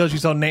like, you were going to tell us you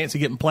saw Nancy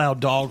getting plowed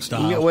dog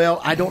style. yeah,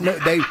 well, I don't know.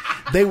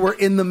 They were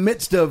in the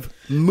midst of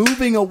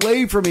moving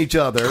away from each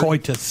other,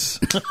 Coitus.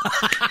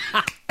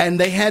 and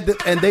they had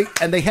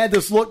they had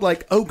this look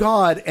like, oh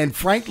God! And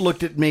Frank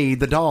looked at me,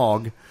 the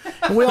dog,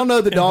 and we all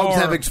know the dogs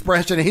have horror.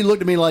 expression. And he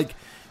looked at me like,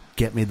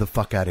 "Get me the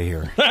fuck out of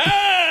here!"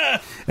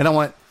 And I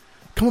went,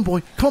 "Come on,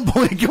 boy! Come on,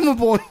 boy! Come on,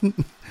 boy!"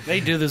 They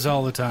do this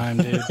all the time,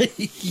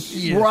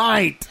 dude.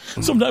 Right.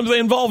 Sometimes they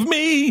involve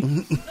me.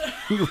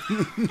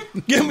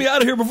 Get me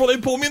out of here before they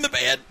pull me in the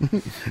bed.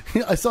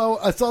 I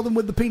saw them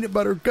with the peanut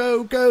butter.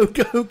 Go, go,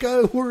 go,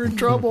 go. We're in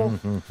trouble.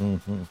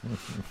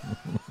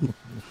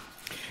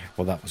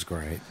 Well, that was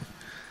great.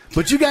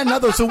 But you got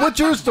another. So what's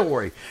your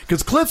story?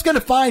 Because Cliff's going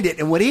to find it,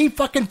 and when he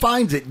fucking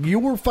finds it, you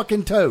were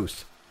fucking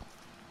toast.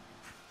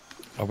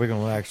 Are we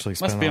going to actually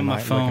spend Must be all on my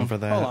night phone. looking for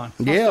that? Hold on.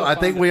 Yeah, I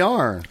think we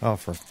are. Oh,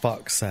 for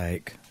fuck's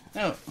sake.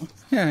 Oh,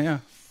 yeah.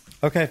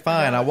 Okay,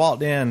 fine. I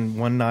walked in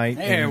one night.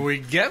 There and we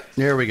go.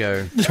 There we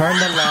go. turned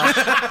the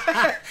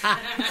light.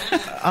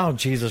 Oh,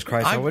 Jesus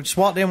Christ! I just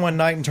walked in one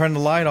night and turned the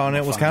light on.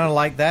 It was kind of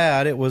like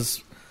that. It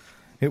was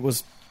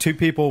two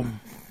people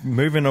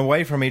moving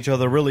away from each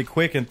other really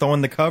quick and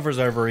throwing the covers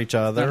over each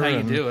other. That's how you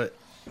and- do it.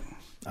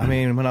 I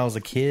mean, when I was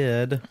a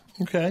kid.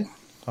 Okay.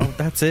 Oh,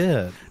 that's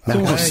it.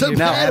 What's so you-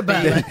 bad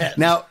about that?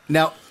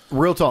 Now,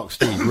 real talk,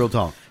 Steve. Real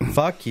talk.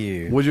 Fuck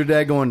you. Was your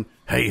dad going,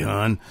 hey,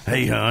 hun,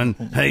 hey, hun,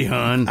 hey,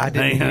 hun, I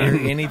didn't hey, hear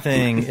hun?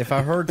 anything. If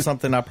I heard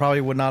something, I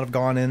probably would not have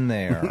gone in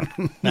there.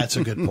 That's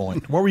a good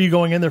point. What were you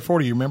going in there for?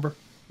 Do you remember?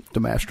 To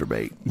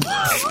masturbate.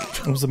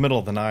 It was the middle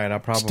of the night. I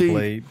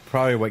probably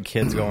what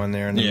kids go in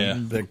there in Yeah.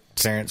 the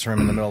parents' room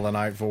in the middle of the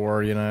night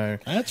for.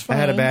 That's I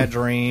had a fine. bad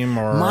dream,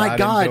 or My I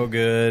God. didn't feel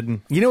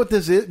good. You know what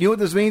this is? You know what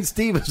this means?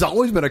 Steve has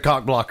always been a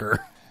cock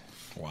blocker.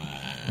 Wow.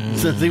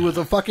 Since he was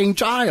a fucking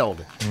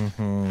child.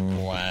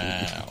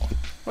 Wow.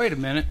 Wait a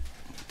minute.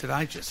 Did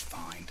I just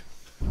find?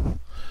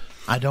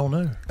 I don't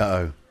know.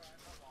 Uh-oh.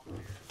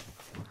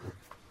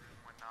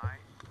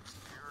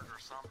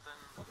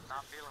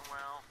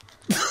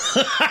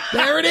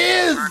 There it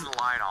is! Turned the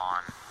light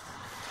on,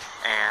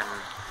 and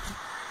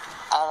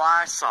all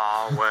I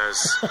saw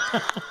was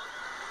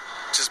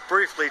just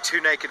briefly two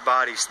naked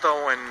bodies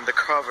throwing the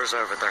covers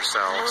over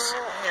themselves.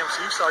 Damn,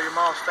 so you saw your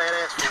mom's fat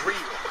ass for real.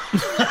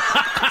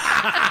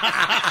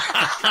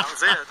 That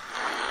was it.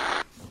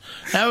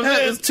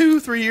 That was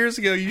 2-3 years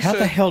ago. You How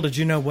should. the hell did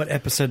you know what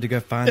episode to go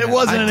find? It that?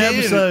 wasn't I an did.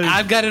 episode.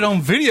 I've got it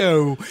on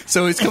video,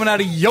 so it's coming out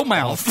of your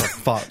mouth. For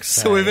fuck's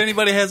sake. So if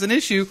anybody has an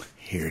issue,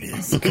 here it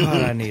is. God,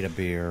 I need a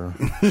beer.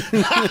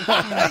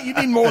 You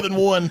need more than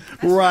one.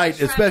 Right,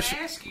 especially.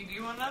 Ask you, do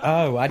you want another?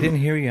 Oh, I didn't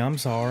hear you. I'm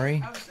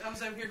sorry. I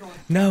was over here going.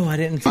 No, I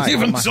didn't.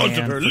 Give him my something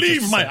hand to her. for Leave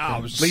just my a second.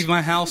 house. Leave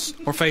my house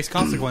or face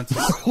consequences.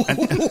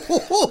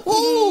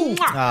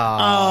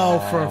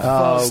 Oh, for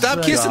fuck's Stop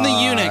sake. kissing the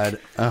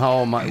eunuch.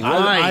 Oh, my.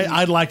 Right.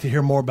 I'd like to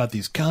hear more about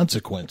these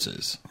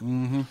consequences.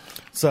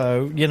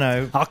 So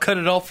I'll cut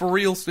it off for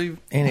real, Steve.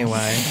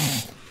 Anyway,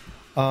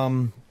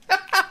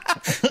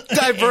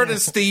 Divert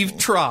us, Steve.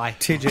 Try.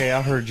 TJ,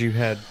 I heard you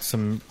had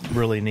some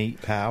really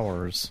neat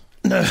powers.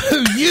 You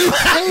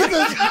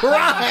Jesus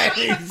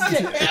Christ!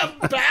 have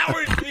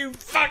powers, you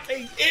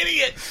fucking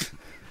idiot!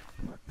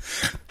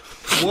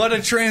 What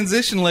a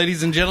transition,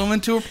 ladies and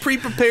gentlemen, to a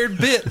pre-prepared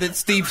bit that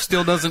Steve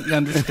still doesn't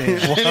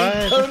understand.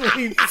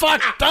 Totally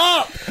fucked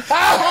up!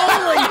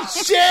 Holy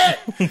shit!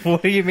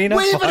 What do you mean?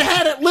 We even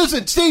had it.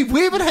 Listen, Steve,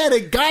 we even had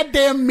a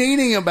goddamn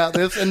meeting about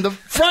this in the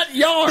front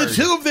yard. The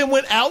two of them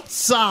went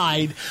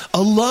outside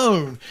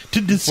alone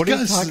to discuss. What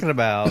are you talking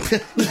about?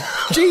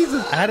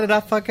 Jesus, How did I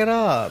fuck it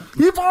up?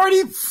 you've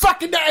already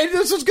fucking died.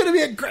 This is going to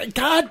be a great.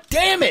 God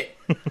damn it!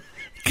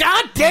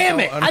 God damn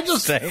it! I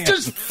just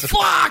understand.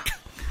 fuck.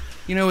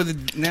 You know,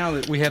 now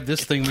that we have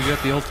this thing, we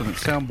got the ultimate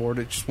soundboard.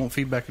 It just won't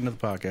feed back into the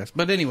podcast.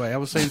 But anyway, I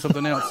was saying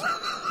something else.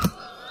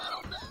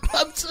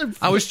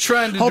 I was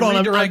trying to Hold on,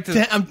 redirect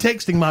it. I'm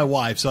texting my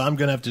wife, so I'm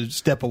going to have to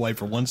step away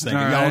for 1 second.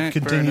 All Y'all right,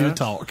 continue fair to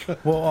talk.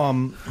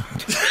 Well,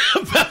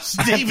 About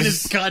Steve and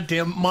his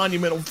goddamn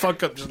monumental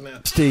fuck up just now.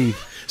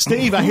 Steve,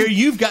 Steve, I hear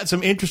you've got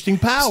some interesting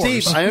powers.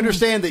 Steve, I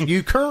understand that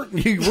you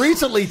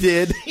recently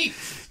did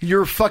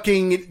your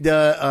fucking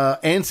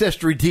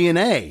ancestry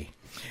DNA.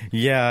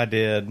 yeah, I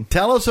did.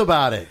 Tell us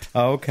about it.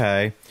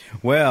 Okay.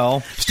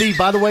 Well, Steve,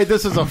 by the way,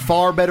 this is a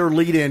far better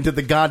lead-in to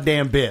the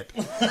goddamn bit.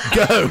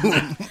 Go.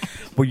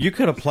 you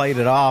could have played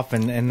it off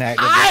and that.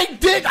 I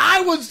did.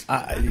 I was.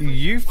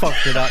 You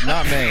fucked it up,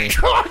 not me.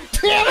 God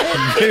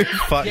damn it. You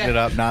fucked it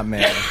up, not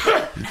me.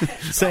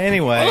 So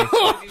anyway,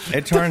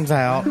 it turns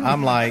out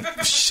I'm like.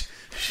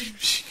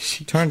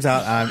 Turns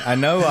out I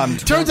know I'm.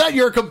 Turns out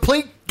you're a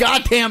complete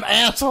goddamn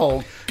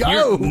asshole. Go.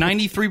 You're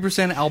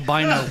 93%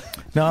 albino.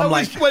 No, I'm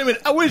like. Wait a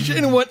minute.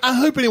 I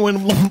hope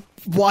anyone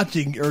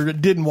watching or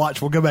didn't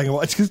watch will go back and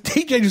watch because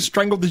TJ just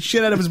strangled the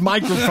shit out of his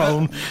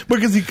microphone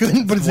because he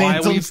couldn't put his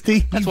hands on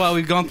Steve. That's why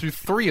we've gone through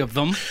 3 of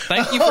them.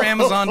 Thank you for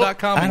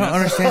Amazon.com. I don't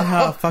understand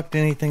how I fucked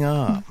anything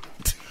up.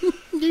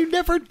 You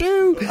never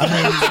do.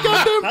 That's a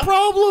goddamn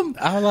problem.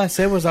 All I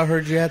said was I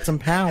heard you had some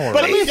power.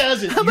 But he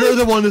doesn't. You're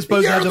the one that's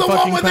supposed to You're have the the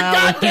fucking one with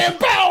power. the goddamn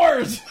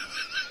powers.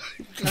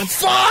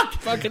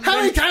 Fuck! How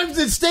many times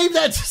did Steve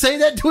say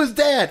that to his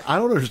dad? I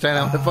don't understand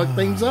how to fuck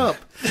things up.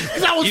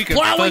 Because I was You could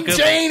plowing fuck up-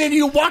 Jane and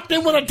you walked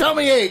in with a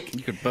tummy ache.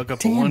 You could fuck up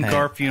a Damn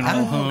one-car it.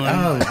 funeral,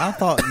 hun. I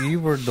thought you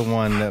were the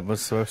one that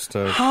was supposed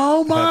to.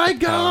 Oh my have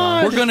the power.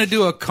 God. We're going to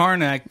do a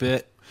Karnak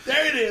bit.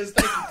 There it is.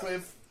 Thank you,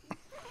 Cliff.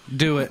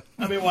 Do it.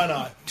 I mean, why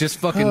not? Just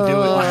fucking do it.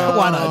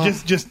 Why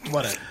not? Just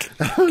whatever.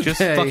 Just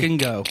Okay. fucking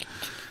go.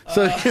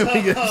 So here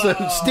we go. So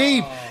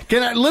Steve,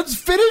 let's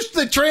finish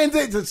the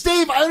transition.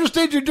 Steve, I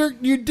understand you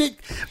did.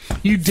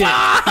 You did.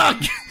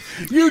 Fuck!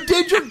 You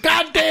did your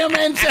goddamn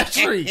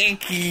ancestry.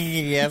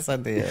 Yes, I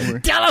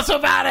did. Tell us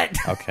about it.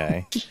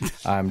 Okay.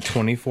 I'm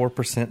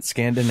 24%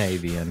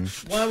 Scandinavian,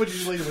 Why would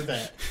you leave with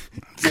that?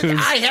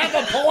 I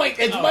have a point.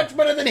 It's much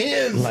better than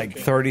his. like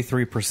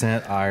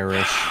 33%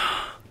 Irish.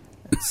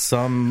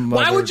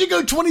 Why would you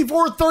go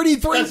 24,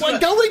 33?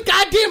 Go in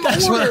goddamn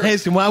That's what order. I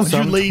asked him. Why would you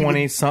Some leave?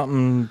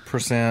 20-something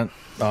percent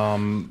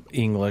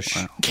English.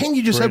 Can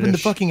you just open the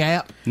British. fucking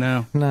app?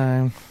 No,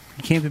 No.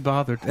 you can't be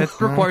bothered. It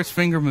requires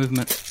finger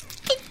movement.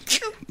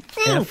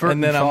 Effort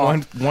And then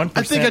I'm thought. 1%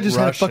 I think I just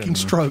had a Russian. fucking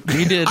stroke.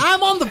 You did.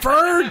 I'm on the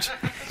verge.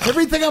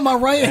 Everything on my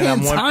right And I'm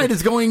hand 1% side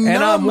is going And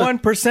numb. I'm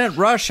 1%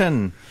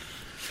 Russian.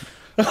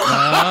 All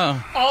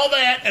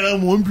that, and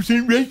I'm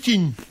 1%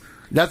 Russian.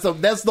 That's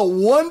the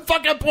one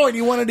fucking point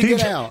you wanted to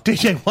get out.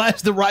 DJ, why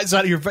is the right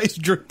side of your face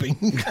drooping?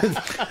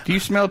 Do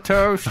you smell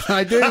toast?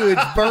 I do.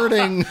 It's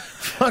burning.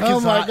 Oh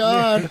is my hot.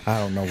 god. I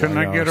don't know why Can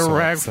I y'all get are a so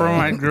rag upset. for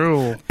my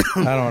drool?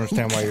 I don't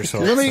understand why you're so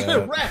Let me-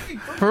 upset.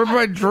 For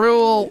my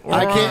drool.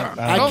 I can't-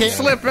 I Don't can't-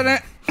 slip in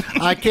it.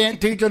 I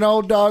can't teach an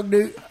old dog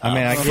to. I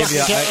mean, I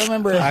can't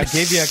remember. I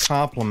give you a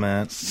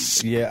compliment.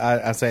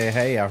 Yeah, I say,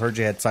 hey, I heard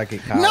you had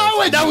psychic powers.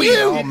 No, it's You you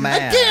get all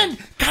mad. again.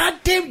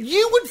 Goddamn,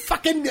 you would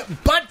fucking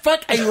butt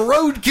fuck a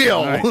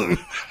roadkill.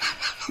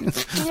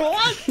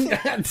 What?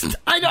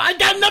 I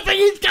got nothing.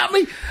 He's got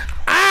me.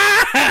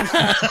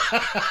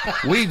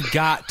 We've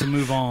got to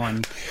move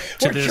on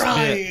to We're this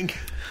trying. bit.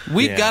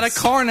 We've got a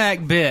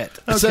Karnak bit.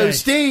 So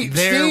Steve,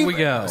 There we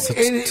go.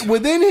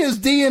 Within his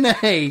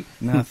DNA,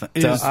 Nothing.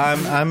 So Is-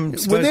 I'm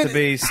supposed Within- to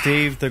be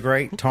Steve the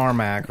Great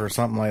Tarmac or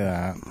something like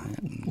that.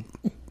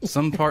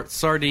 some part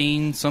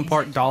sardine, some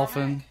part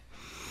dolphin.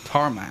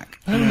 Tarmac.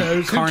 Who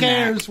knows? Who Karnak.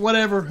 cares?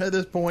 Whatever at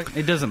this point.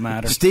 It doesn't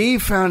matter.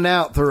 Steve found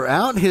out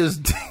throughout his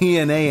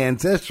DNA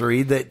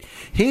ancestry that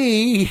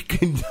he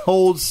can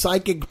hold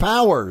psychic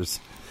powers.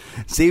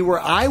 See where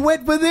I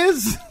went with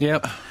this?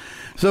 Yep.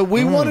 So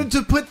we wanted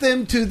to put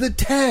them to the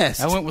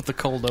test. I went with the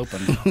cold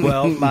open.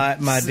 Well, my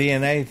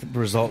DNA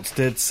results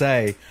did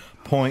say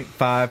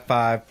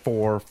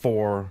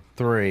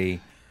 0.55443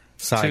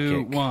 psychic.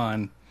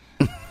 2-1.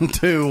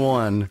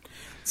 2-1.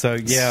 So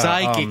yeah,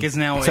 Psychic is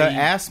now So a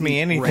ask me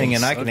anything race.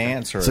 and I can Okay.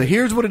 answer So it.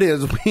 here's what it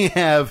is. We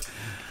have,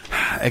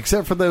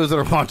 except for those that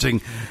are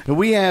watching,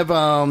 we have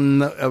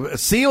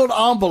sealed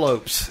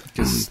envelopes.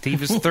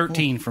 Steve is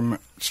 13 from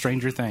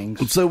Stranger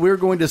Things. So we're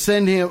going to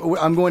send him,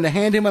 I'm going to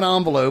hand him an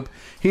envelope.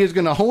 He is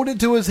going to hold it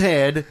to his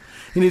head,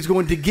 and he's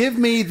going to give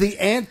me the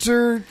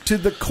answer to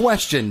the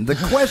question. The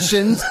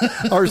questions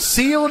are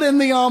sealed in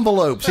the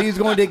envelopes. He's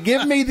going to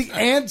give me the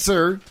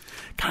answer.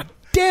 God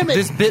damn it.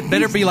 This bit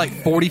better be like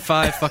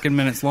 45 fucking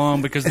minutes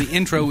long because the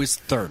intro is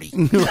 30.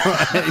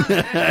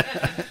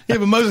 Yeah,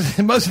 but most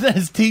of that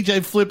is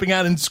TJ flipping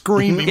out and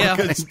screaming Yeah.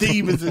 because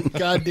Steve is a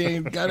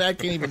goddamn. God, I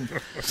can't even.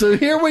 So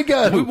here we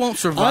go. We won't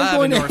survive I'm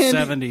going into to our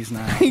hand- 70s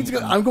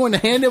now. I'm going to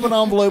hand him an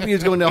envelope.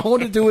 He's going to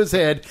hold it to his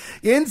head.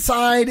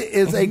 Inside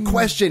is a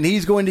question.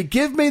 He's going to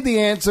give me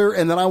the answer,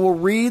 and then I will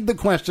read the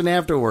question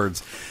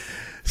afterwards.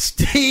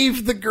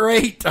 Steve the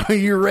Great, are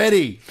you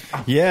ready?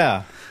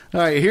 Yeah. All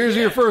right, here's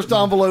your first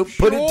envelope.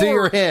 Put it to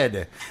your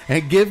head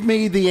and give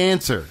me the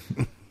answer.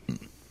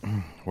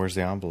 Where's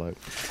the envelope?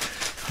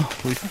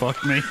 Holy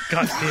fuck me.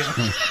 God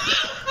damn.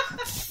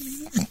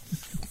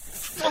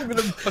 I'm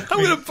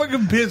gonna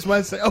fucking piss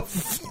myself.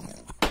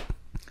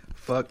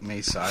 Fuck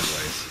me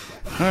sideways.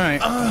 All right.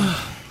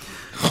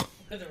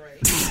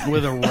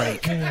 With a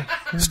rake.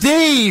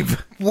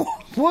 Steve,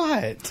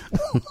 What?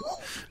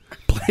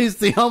 place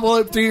the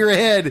envelope to your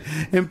head,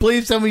 and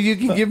please tell me you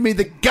can give me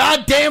the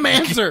goddamn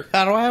answer.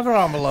 I don't have an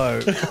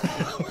envelope.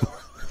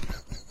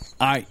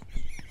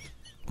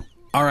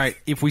 All right.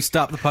 If we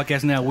stop the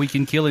podcast now, we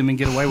can kill him and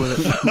get away with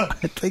it. I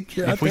think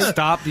you're. If we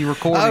stop the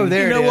recording. Oh,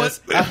 there You it know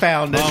is. I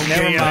found it. Okay,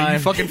 Never You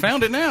mind. fucking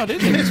found it now,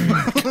 didn't you?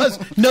 Because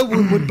no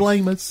one would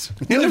blame us.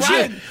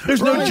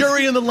 There's no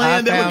jury in the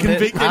land that would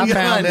convict I any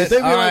found of it.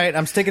 us. All right,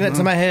 I'm sticking it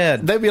to my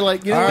head. They'd be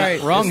like, you know, All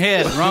right. Wrong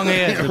head. Wrong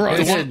head.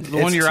 The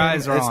one your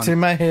eyes are on. It's to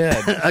my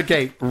head.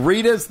 Okay,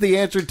 read us the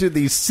answer to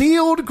the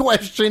sealed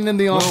question in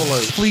the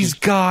envelope. Please,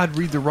 God,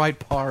 read the right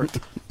part.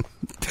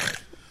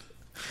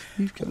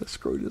 He's gonna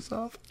screw this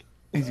up.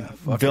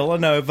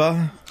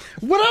 Villanova.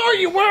 What are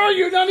you? Where are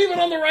you? Not even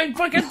on the right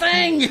fucking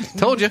thing.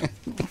 Told you.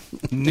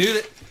 Knew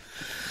it.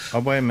 Oh,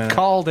 wait a minute.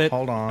 Called it.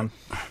 Hold on.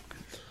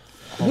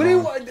 What do you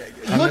want?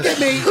 Look at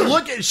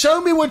me.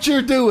 Show me what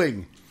you're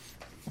doing.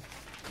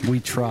 We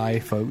try,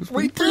 folks.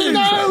 No,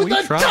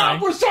 the try. top.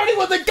 We're starting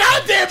with the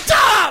goddamn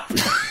top.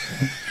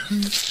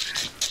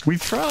 We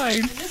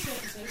tried.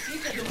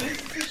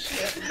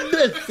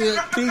 That's it.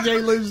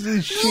 TJ loses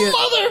his shit.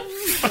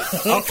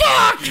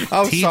 Motherfuck!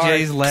 Oh,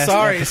 TJ's last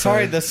sorry. episode.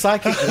 Sorry. The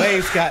psychic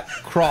waves got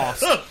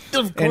crossed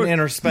in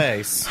inner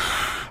space.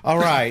 All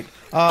right.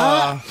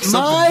 My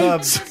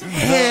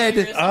head.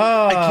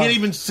 I can't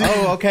even see.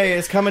 Oh, okay.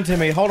 It's coming to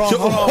me. Hold on. So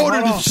Hold on. order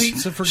hold the on.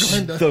 pizza for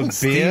Glenda.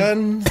 The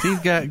bin.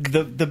 Steve got.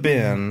 The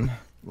bin.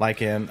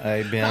 Like in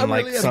a bin, I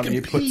like really something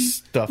you gotta put pee.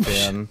 stuff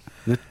in.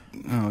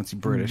 Oh, it's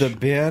British. The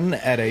bin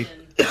at a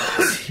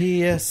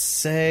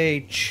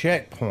TSA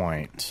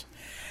checkpoint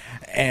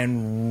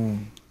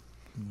and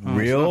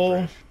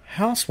Real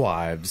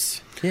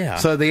Housewives. Yeah.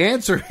 So the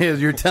answer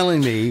is, you're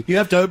telling me, You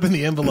have to open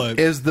the envelope.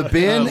 is the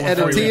bin at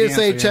a before you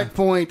TSA answer, yeah.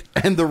 checkpoint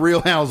and the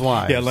Real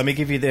Housewives. yeah, let me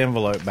give you the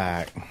envelope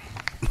back.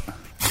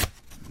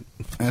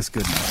 That's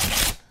good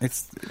enough.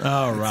 It's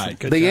All right.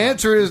 Good The job.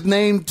 answer is,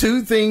 name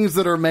 2 things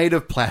that are made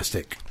of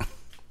plastic.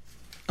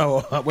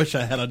 Oh, I wish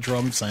I had a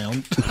drum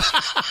sound.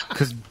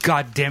 because,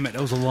 God damn it,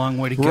 that was a long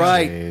way to go.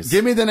 Right. Jeez.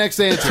 Give me the next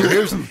answer.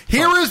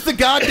 Here is the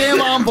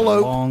goddamn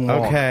envelope. Long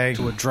walk Okay.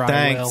 to a dry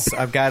Thanks.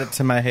 well. I've got it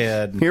to my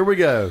head. Here we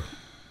go.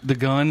 The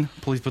gun.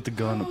 Please put the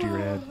gun up to your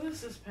head.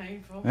 This is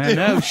painful.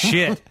 No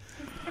shit.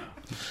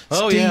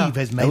 Oh Steve yeah.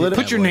 has made Let it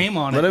him- Put your name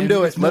on Let it. him and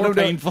do it. It's Let more him do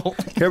it. painful.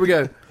 Here we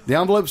go. The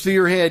envelope's to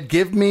your head.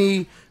 Give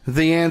me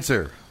the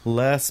answer.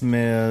 Les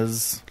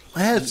Mis.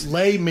 Let's.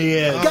 Lay me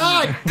in.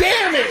 God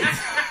damn it!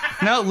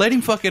 No, let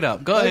him fuck it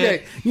up. Go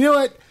ahead. Okay. You know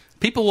what?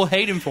 People will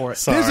hate him for it.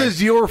 Sorry. This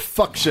is your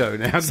fuck show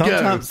now.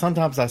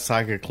 Sometimes I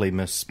psychically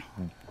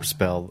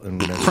misspell and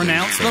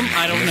Pronounce them?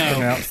 I don't know.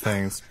 Pronounce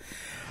things.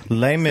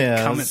 Les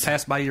Mis. Comet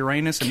passed by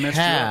Uranus and messed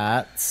you up.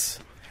 Cats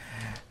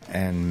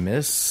and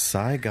Miss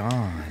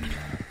Saigon.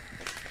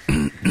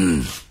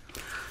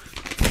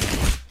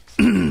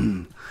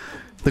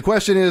 The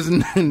question is,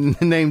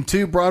 name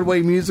 2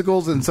 Broadway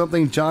musicals and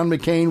something John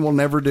McCain will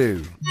never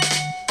do.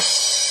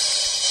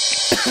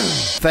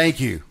 Thank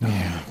you.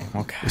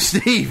 Okay.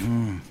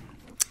 Steve.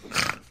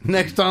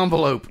 Next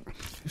envelope.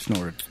 You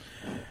snored.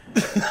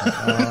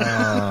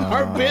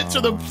 Our bits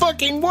are the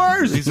fucking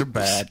worst. These are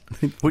bad.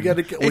 We got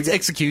to. It's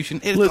execution.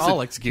 It's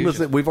all execution.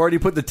 Listen, we've already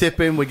put the tip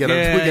in. We got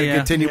to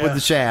continue with the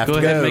shaft. Go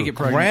ahead and make it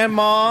pregnant.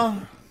 Grandma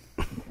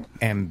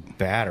and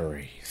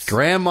batteries.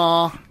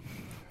 Grandma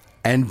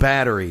and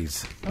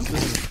batteries. I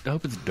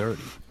hope it's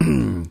dirty.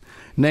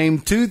 Name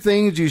 2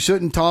 things you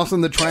shouldn't toss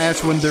in the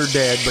trash when they're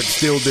dead, but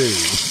still do.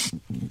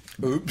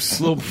 Oops.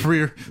 A little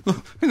freer.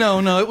 No,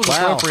 it was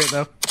Wow. appropriate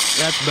though.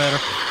 That's better.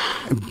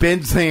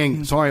 Ben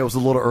saying, "Sorry, it was a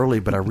little early,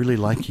 but I really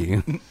like you."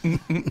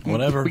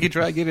 Whatever. We could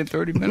try to get in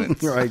 30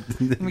 minutes. Right?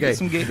 Let me get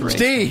some Gatorade.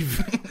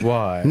 Steve.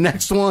 What?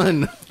 Next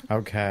one.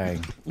 Okay.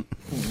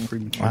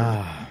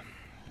 Premature.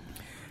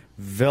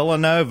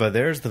 Villanova.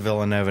 There's the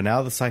Villanova.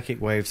 Now the psychic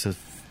waves have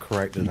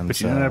corrected themselves.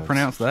 But you know how to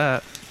pronounce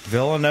that.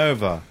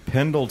 Villanova,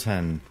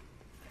 Pendleton,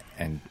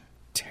 and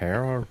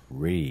Tara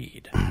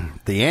Reid.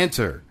 The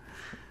answer: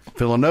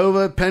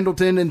 Villanova,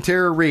 Pendleton, and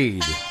Tara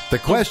Reid. The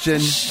question: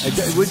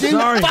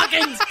 Sorry.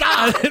 fucking stop.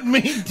 I didn't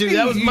mean to.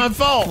 That was my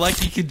fault.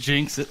 Like you could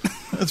jinx it.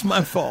 That's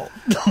my fault.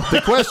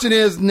 The question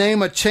is: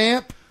 name a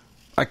champ,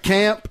 a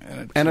camp,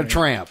 and a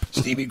tramp.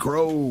 Stevie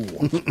Crow.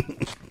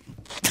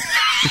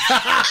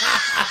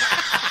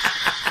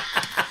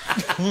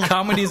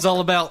 Comedy is all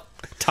about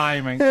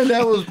timing. And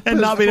that was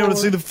And not being able to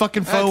see the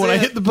fucking phone when I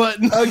hit the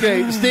button.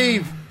 Okay,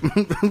 Steve.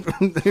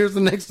 Here's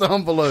the next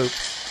envelope.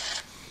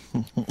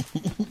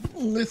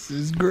 This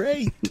is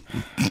great.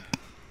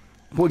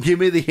 Well, give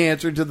me the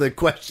answer to the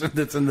question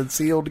that's in the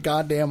sealed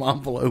goddamn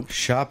envelope.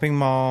 Shopping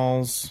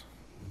malls,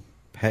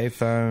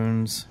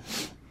 payphones,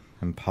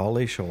 and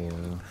Pauly Shore.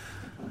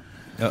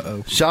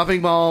 Uh-oh.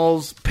 Shopping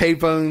malls,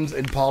 payphones,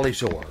 and Pauly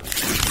Shore.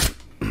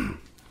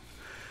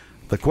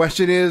 The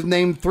question is,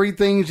 name 3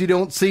 things you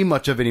don't see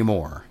much of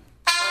anymore.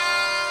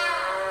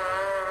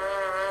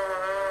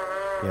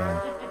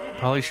 Yeah,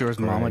 Pauly Shore's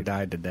mama Great.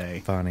 died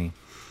today. funny.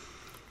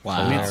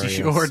 Wow. Nancy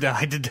Shore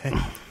died today.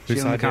 She's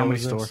in the idea comedy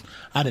was this? store.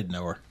 I didn't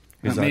know her.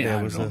 Whose I mean, idea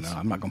I was don't this? know.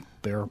 I'm not going to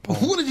bear Paul.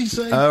 What did he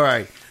say? All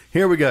right,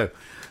 here we go.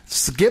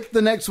 Skip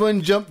the next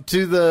one, jump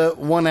to the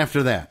one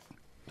after that.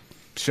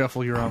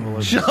 Shuffle your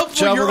envelopes.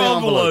 Shuffle your the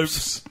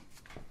envelopes.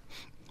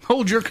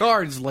 Hold your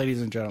cards, ladies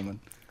and gentlemen.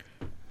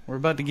 We're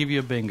about to give you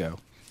a bingo.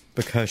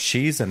 Because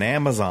she's an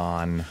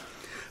Amazon.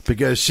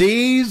 Because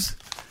she's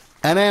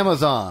an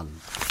Amazon.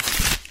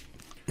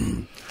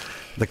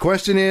 The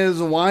question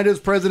is, why does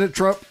President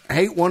Trump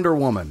hate Wonder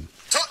Woman?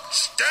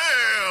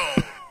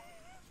 Touchdown!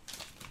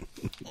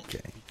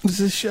 Okay. Is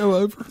this show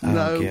over?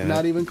 No, get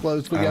not it. even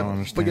close. We I don't got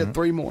understand.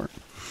 3 more.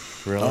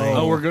 Really?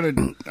 Oh, we're going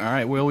to... All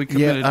right, well, we Yeah.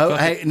 committed. Oh,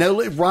 Fuck it. hey,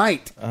 no,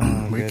 right.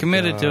 we Good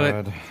committed to it.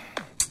 God.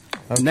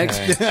 Okay. Next,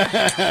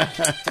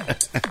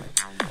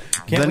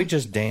 Can't the- we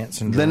just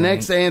dance and the drink?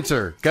 next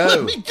answer.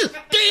 Go. Just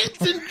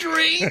dance and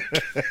drink.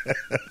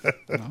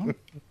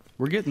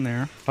 We're getting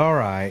there. All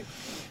right.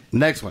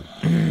 Next one.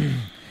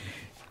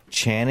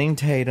 Channing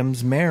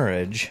Tatum's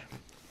marriage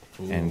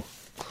and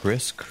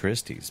Chris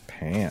Christie's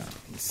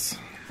pants.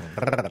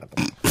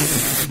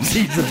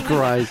 Jesus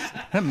Christ.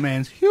 That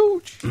man's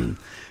huge.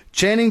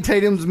 Channing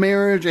Tatum's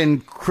marriage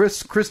and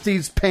Chris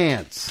Christie's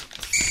pants.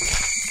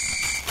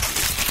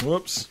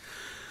 Whoops.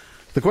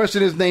 The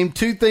question is, name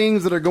 2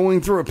 things that are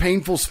going through a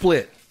painful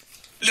split.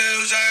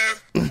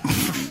 Loser!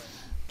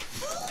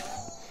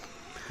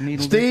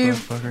 Needle Steve.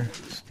 dick bug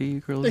fucker.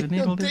 Steve Krill is a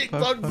needle dick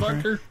bug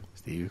fucker. fucker.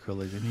 Steve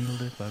Krill is a needle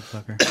dick bug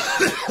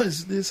fucker.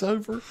 Is this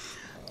over?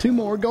 2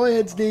 more. Go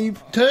ahead,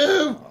 Steve.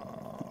 2.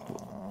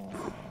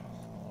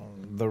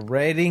 The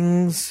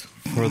ratings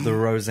for the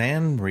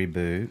Roseanne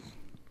reboot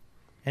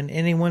And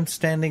anyone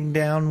standing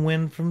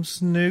downwind from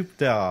Snoop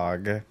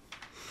Dogg.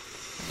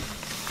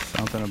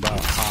 Something about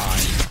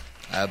high.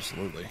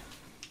 Absolutely.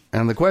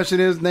 And the question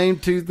is, name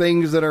 2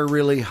 things that are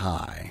really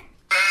high.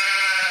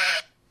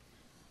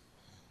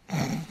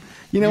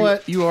 You know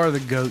what? You are the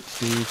goat,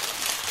 Steve.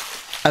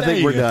 I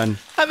think we're done.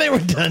 I think we're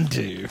done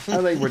too.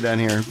 I think we're done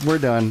here. We're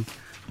done.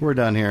 We're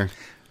done here.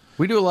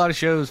 We do a lot of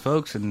shows,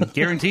 folks, and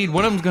guaranteed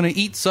one of them's going to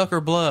eat, suck,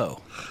 or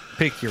blow.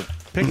 Pick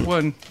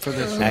one for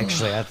this show.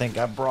 Actually, I think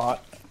I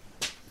brought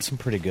some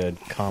pretty good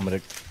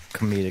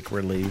comedic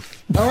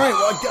relief. All right.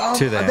 Well,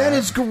 To that. that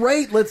is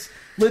great. Let's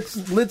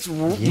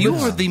You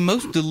are the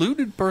most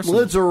deluded person.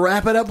 let's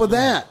wrap it up with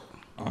that.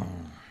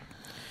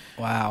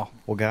 Wow.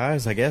 Well,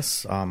 guys, I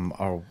guess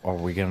are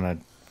we gonna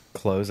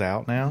close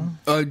out now?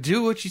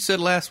 Do what you said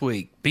last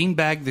week.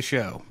 Beanbag the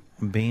show.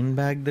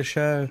 Beanbag the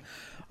show.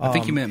 I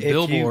think you meant if you-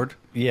 billboard.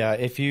 Yeah,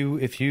 if you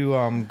go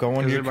on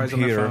your Everybody's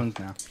on their computer, phones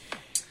now.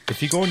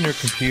 if you go on your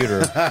computer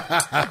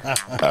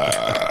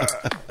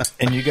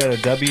and you go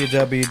to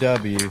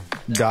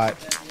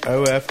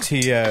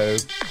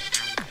www.ofto.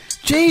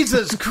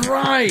 Jesus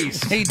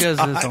Christ. He does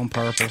this on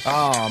purpose.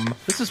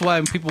 This is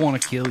why people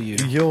want to kill you.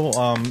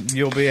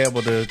 You'll be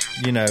able to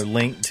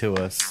link to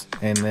us,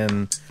 and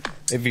then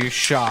if you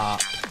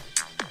shop,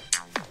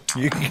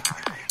 you can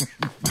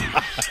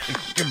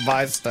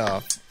buy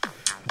stuff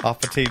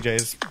off of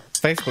TJ's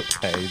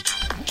Facebook page.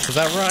 Is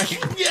that right?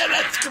 Yeah,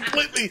 that's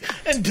completely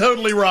and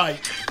totally right.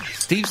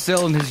 Steve's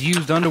selling his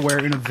used underwear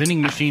in a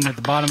vending machine at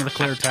the bottom of the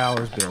Claire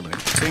Towers building.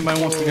 If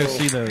anybody wants to go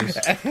see those,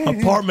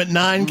 Apartment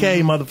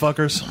 9K,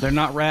 motherfuckers. they're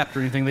not wrapped or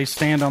anything. They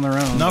stand on their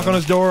own. Knock on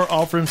his door,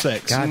 offer him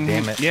sex. God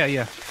damn it!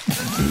 Yeah.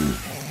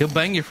 He'll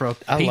bang you for a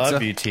pizza. I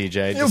love you,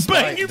 TJ. He'll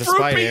bang you for a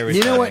despite pizza.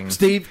 everything. You know what,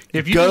 Steve?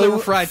 If you Go deliver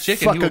fried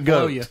chicken, fuck he'll a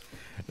blow goat. you.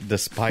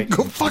 Despite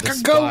Go fuck a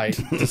despite,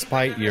 goat.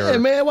 despite your Hey,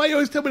 man, why you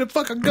always tell me to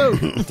fuck a goat?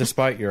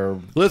 despite your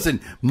Listen,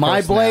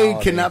 my blade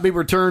Personality. cannot be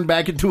returned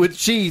back into its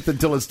sheath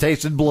until it's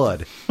tasted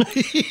blood.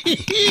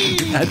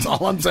 That's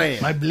all I'm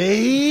saying. My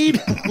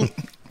blade.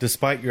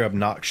 despite your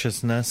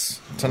obnoxiousness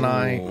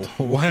tonight,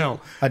 Wow.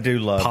 I do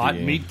love Pot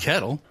you. meat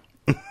kettle.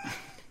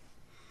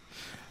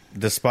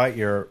 Despite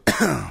your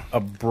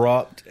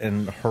abrupt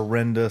and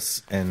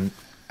horrendous and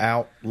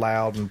out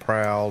loud and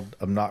proud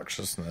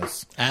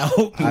obnoxiousness,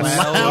 Out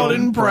loud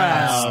and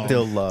proud.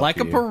 still love Like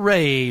you. a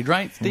parade,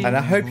 right, Steve? And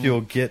I hope you'll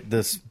get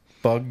this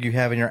bug you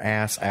have in your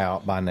ass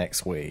out by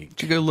next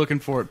week. You go looking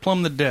for it.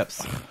 Plumb the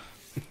depths.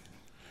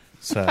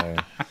 So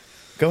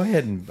go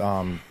ahead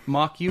and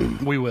Mock you?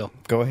 We will.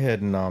 go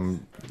ahead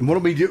and What do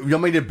we do? You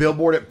want me to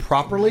billboard it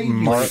properly?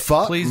 You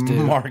fuck? Please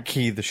do.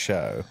 marquee the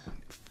show.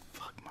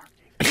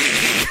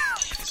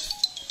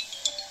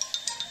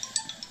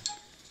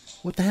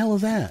 What the hell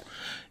is that?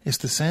 It's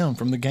the sound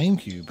from the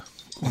GameCube.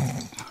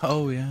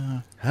 Oh,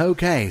 yeah.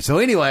 Okay, so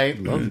anyway,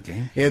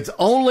 it's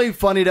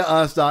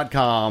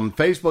onlyfunnytous.com,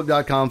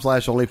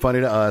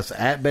 facebook.com/onlyfunnytous,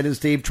 at Ben and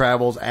Steve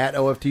Travels, at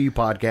OFTU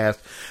Podcast.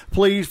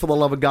 Please, for the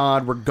love of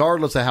God,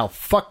 regardless of how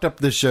fucked up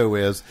this show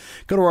is,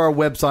 go to our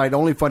website,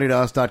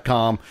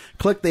 onlyfunnytous.com,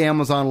 click the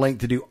Amazon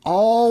link to do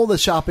all the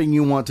shopping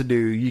you want to do.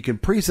 You can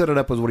preset it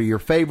up as one of your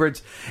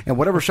favorites, and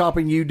whatever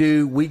shopping you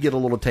do, we get a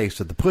little taste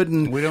of the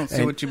pudding. We don't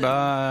see what you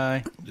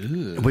buy.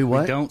 We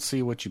what? We don't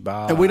see what you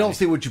buy. And we don't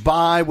see what you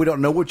buy. We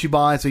don't know what you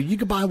buy. So you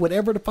can buy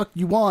whatever the fuck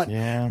you want.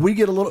 Yeah. We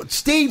get a little...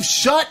 Steve,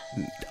 shut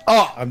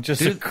up. I'm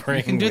just You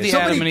agreeing. can do with the you.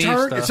 Adam and Eve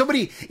stuff.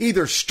 Somebody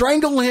either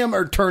strangle him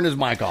or turn his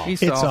mic off.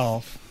 He's It's soft.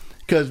 off.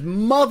 Because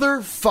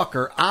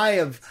motherfucker,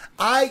 I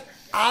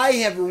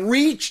have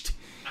reached...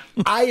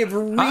 I have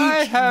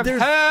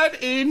there's- had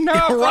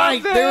enough Right,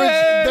 of this.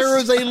 there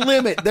is a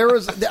limit.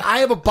 I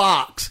have a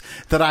box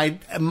that I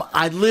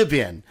live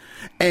in,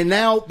 and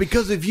now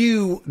because of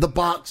you, the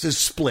box is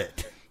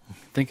split.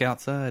 Think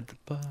outside the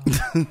box.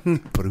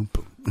 Boom,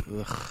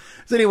 boom.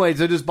 So anyway,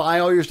 so just buy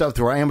all your stuff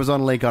through our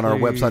Amazon link on our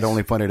Please. website,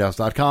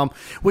 onlyfunnyhouse.com.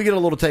 We get a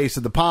little taste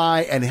of the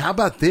pie. And how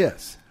about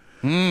this?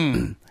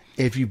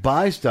 If you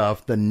buy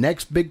stuff, the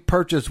next big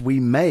purchase we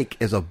make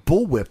is a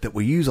bullwhip that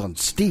we use on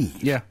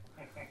Steve. Yeah.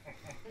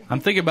 I'm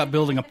thinking about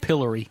building a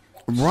pillory.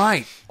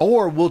 Right.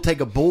 Or we'll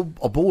take a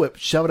bullwhip,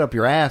 shove it up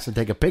your ass, and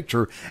take a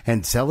picture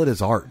and sell it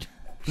as art.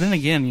 Then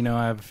again,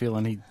 I have a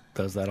feeling he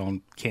does that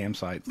on cam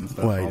sites and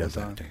stuff Well, he all does the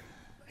that time. too.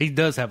 He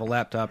does have a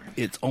laptop.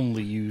 It's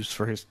only used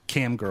for his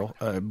cam girl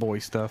boy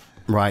stuff.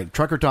 Right.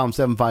 Trucker Tom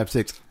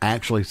 756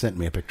 actually sent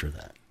me a picture of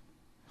that.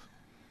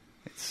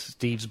 It's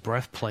Steve's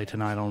breath play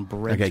tonight on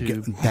Bread Okay,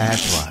 Tube.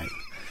 that's right.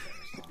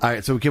 All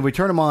right, so can we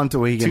turn him on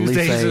so he can at least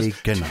Tuesdays say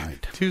is- good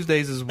night?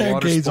 Tuesdays is water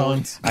Barricades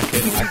on. sports.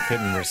 I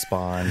couldn't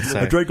respond.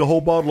 So drank a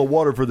whole bottle of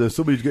water for this.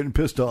 Somebody's getting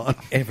pissed on.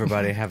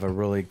 everybody have a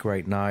really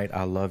great night.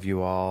 I love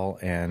you all,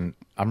 and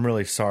I'm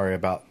really sorry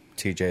about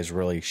TJ's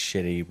really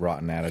shitty,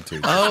 rotten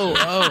attitude.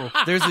 Oh,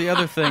 there's the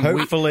other thing.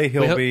 Hopefully,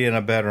 he'll ho- be in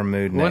a better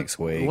mood next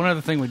week. One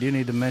other thing we do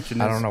need to mention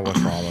is I don't know what's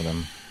wrong with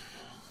him.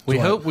 we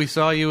hope we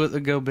saw you at the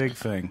Go Big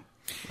thing.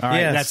 All right,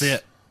 Yes. that's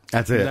it.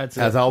 That's it. That's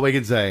That's it. all we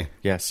can say.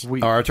 Yes.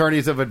 Our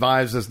attorneys have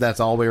advised us that's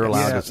all we are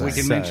allowed Yeah, to say. we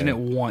can So- mention it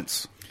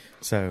once.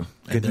 So,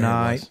 good there it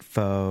night, was.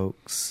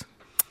 folks.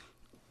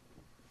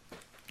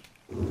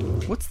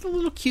 What's the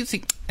little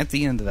cutesy at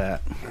the end of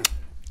that?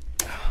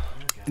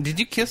 Did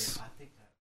you kiss